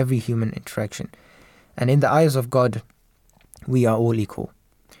of every human interaction. And in the eyes of God, we are all equal.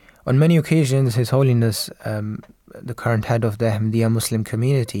 On many occasions, His Holiness, the current head of the Ahmadiyya Muslim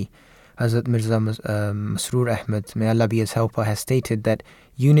community, Hazrat Mirza Masroor Ahmad, may Allah be his helper, has stated that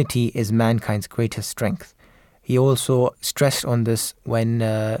unity is mankind's greatest strength. He also stressed on this when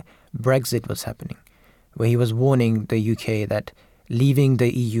Brexit was happening, where he was warning the UK that leaving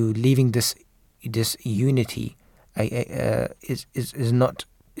the EU, leaving this unity is not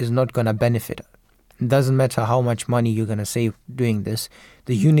going to benefit. It doesn't matter how much money you're going to save doing this.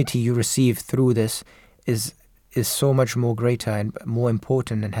 The unity you receive through this is so much more greater and more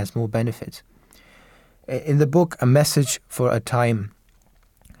important and has more benefits. In the book A Message for a Time,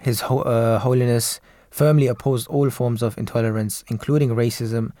 His Holiness firmly opposed all forms of intolerance, including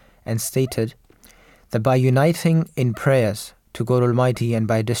racism, and stated that by uniting in prayers to God Almighty and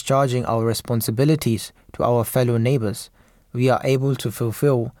by discharging our responsibilities to our fellow neighbors, we are able to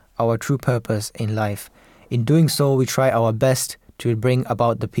fulfill our true purpose in life. In doing so, we try our best to bring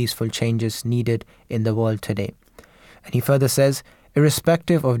about the peaceful changes needed in the world today. And he further says,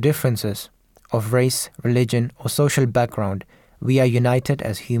 irrespective of differences of race, religion, or social background, we are united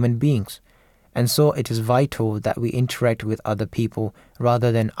as human beings. And so it is vital that we interact with other people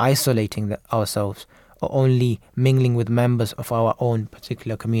rather than isolating ourselves or only mingling with members of our own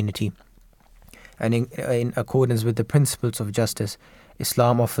particular community. And in accordance with the principles of justice,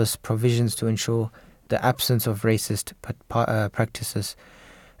 Islam offers provisions to ensure the absence of racist practices.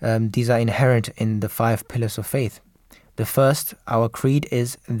 These are inherent in the 5 pillars of faith. The first, our creed,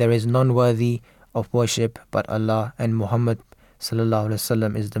 is there is none worthy of worship but Allah, and Muhammad sallallahu alaihi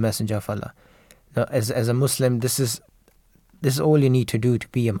wasallam is the messenger of Allah. Now, as a Muslim, this is all you need to do to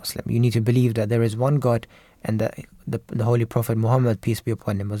be a Muslim. You need to believe that there is one God and that the Holy Prophet Muhammad, peace be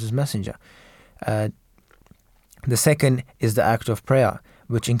upon him, was his messenger. The second is the act of prayer,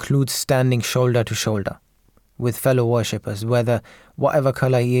 which includes standing shoulder to shoulder with fellow worshippers, whatever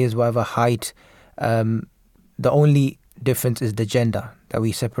color he is, whatever height. The only difference is the gender, that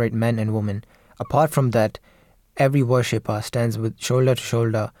we separate men and women. Apart from that, every worshipper stands with shoulder to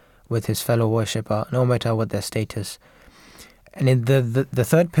shoulder with his fellow worshipper, no matter what their status. And in the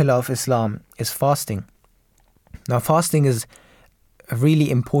third pillar of Islam is fasting. Now, fasting is really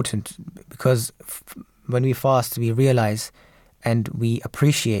important because when we fast, we realize and we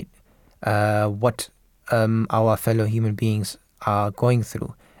appreciate what our fellow human beings are going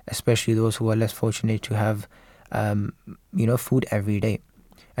through, especially those who are less fortunate to have food every day.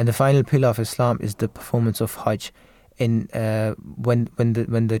 And the final pillar of Islam is the performance of Hajj. When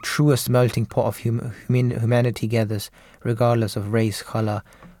the truest melting pot of humanity gathers, regardless of race, color,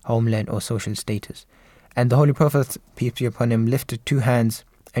 homeland, or social status. And the Holy Prophet, peace be upon him, lifted 2 hands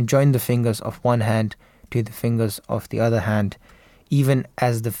and joined the fingers of one hand to the fingers of the other hand. Even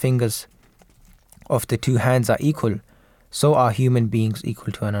as the fingers of the 2 hands are equal, so are human beings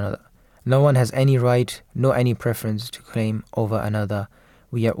equal to one another. No one has any right nor any preference to claim over another.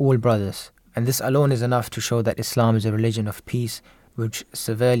 We are all brothers, and this alone is enough to show that Islam is a religion of peace which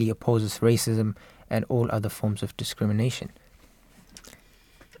severely opposes racism and all other forms of discrimination.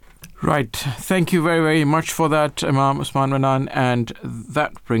 Right. Thank you very, very much for that, Imam Usman Manan. And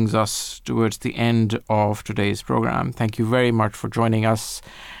that brings us towards the end of today's program. Thank you very much for joining us.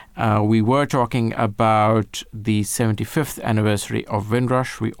 We were talking about the 75th anniversary of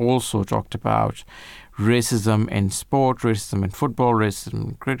Windrush. We also talked about racism in sport, racism in football, racism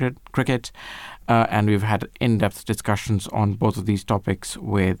in cricket. And we've had in-depth discussions on both of these topics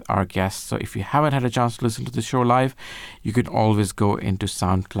with our guests. So if you haven't had a chance to listen to the show live, you can always go into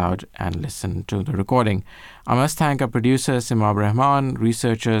SoundCloud and listen to the recording. I must thank our producers, Simab Rehman,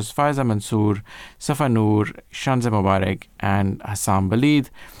 researchers, Faiza, Mansoor, Safa, Noor, Shanzy, Mubarik, and Hassam, Waleed.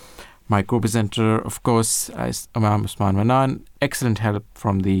 My co-presenter, of course, is Imam Usman Manan. Excellent help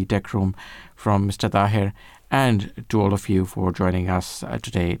from the tech room from Mr. Tahir. And to all of you for joining us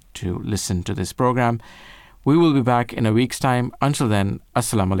today to listen to this program. We will be back in a week's time. Until then,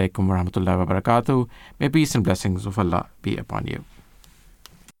 Assalamu alaikum wa rahmatullahi wa barakatuh. May peace and blessings of Allah be upon you.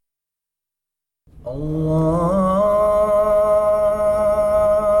 Allahu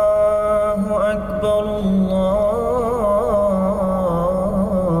Akbar,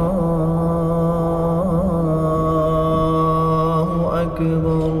 Allahu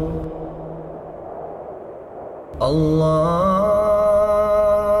Akbar. Allahu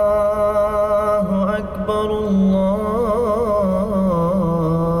Akbar,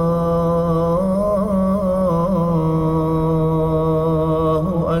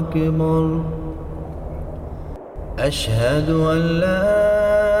 Allahu Akbar. Ashhadu an la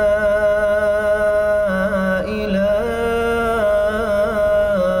ilaha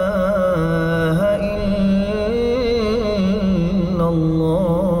illallah.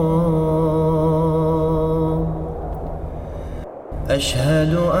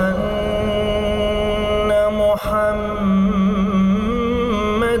 أشهد أن محمدًا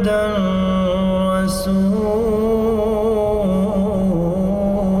رسول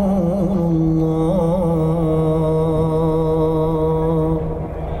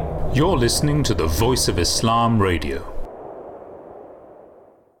الله. You're listening to the Voice of Islam Radio.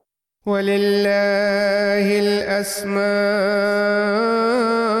 ولله الأسماء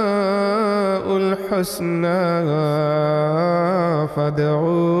الحسنى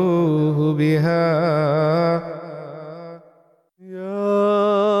فادعوه بها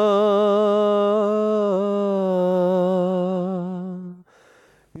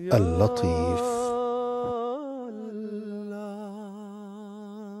اللطيف.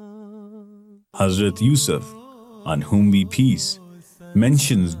 Hazrat Yusuf, on whom be peace,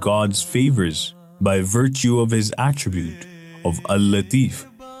 mentions God's favors by virtue of his attribute of Al-Latif,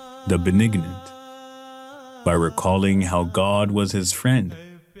 the Benignant, by recalling how God was his friend,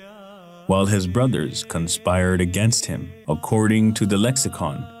 while his brothers conspired against him. According to the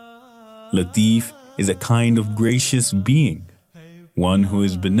lexicon, Latif is a kind of gracious being, one who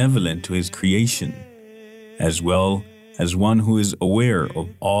is benevolent to his creation, as well as one who is aware of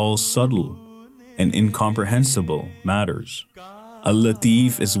all subtle and incomprehensible matters.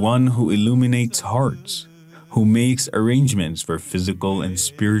 Al-Latif is one who illuminates hearts, who makes arrangements for physical and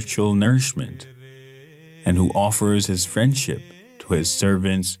spiritual nourishment, and who offers his friendship to his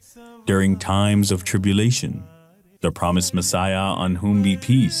servants during times of tribulation. The promised Messiah, on whom be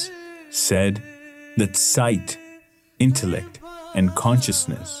peace, said that sight, intellect, and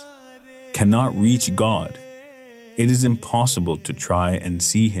consciousness cannot reach God. It is impossible to try and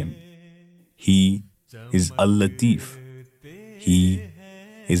see him. He is Al-Latif. He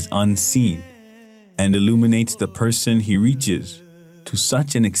is unseen and illuminates the person he reaches to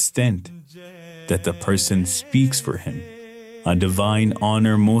such an extent that the person speaks for him, a divine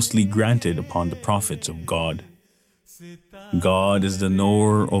honor mostly granted upon the prophets of God. God is the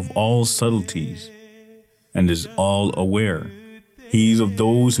knower of all subtleties and is all aware. He is of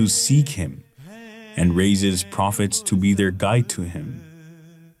those who seek him and raises prophets to be their guide to him.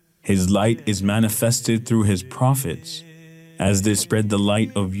 His light is manifested through his prophets as they spread the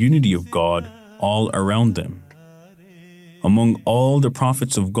light of unity of God all around them. Among all the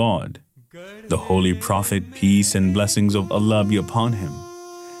prophets of God, the Holy Prophet, peace and blessings of Allah be upon him,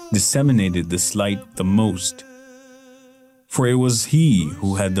 disseminated this light the most. For it was he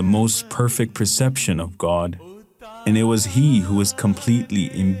who had the most perfect perception of God, and it was he who was completely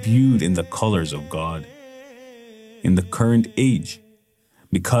imbued in the colors of God. In the current age,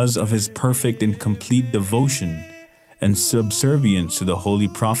 because of his perfect and complete devotion and subservience to the Holy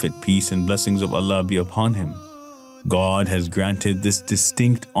Prophet, peace and blessings of Allah be upon him, God has granted this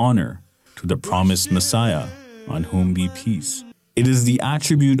distinct honor to the promised Messiah, on whom be peace. It is the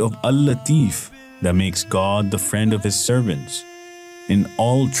attribute of Al-Latif that makes God the friend of his servants in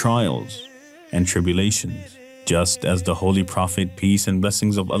all trials and tribulations, just as the Holy Prophet, peace and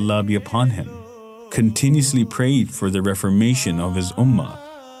blessings of Allah be upon him, continuously prayed for the reformation of his ummah,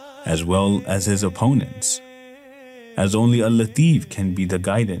 as well as his opponents, as only Al-Latif can be the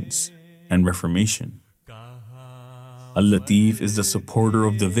guidance and reformation. Al-Latif is the supporter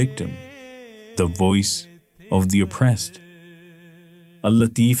of the victim, the voice of the oppressed.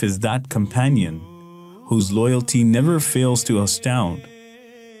 Al-Latif is that companion whose loyalty never fails to astound.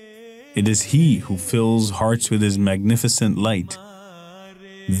 It is he who fills hearts with his magnificent light.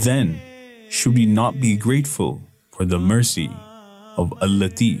 Then, should we not be grateful for the mercy of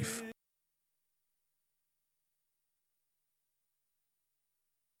Al-Latif?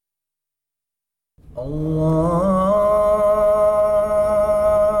 Allahu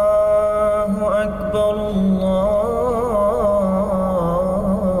Akbar,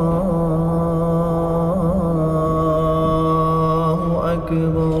 Allahu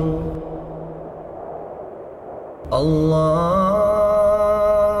Akbar, Allahu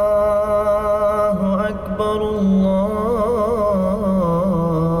Akbar, Allahu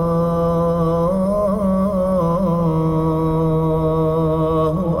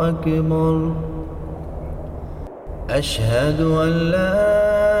Akbar. أشهد أن لا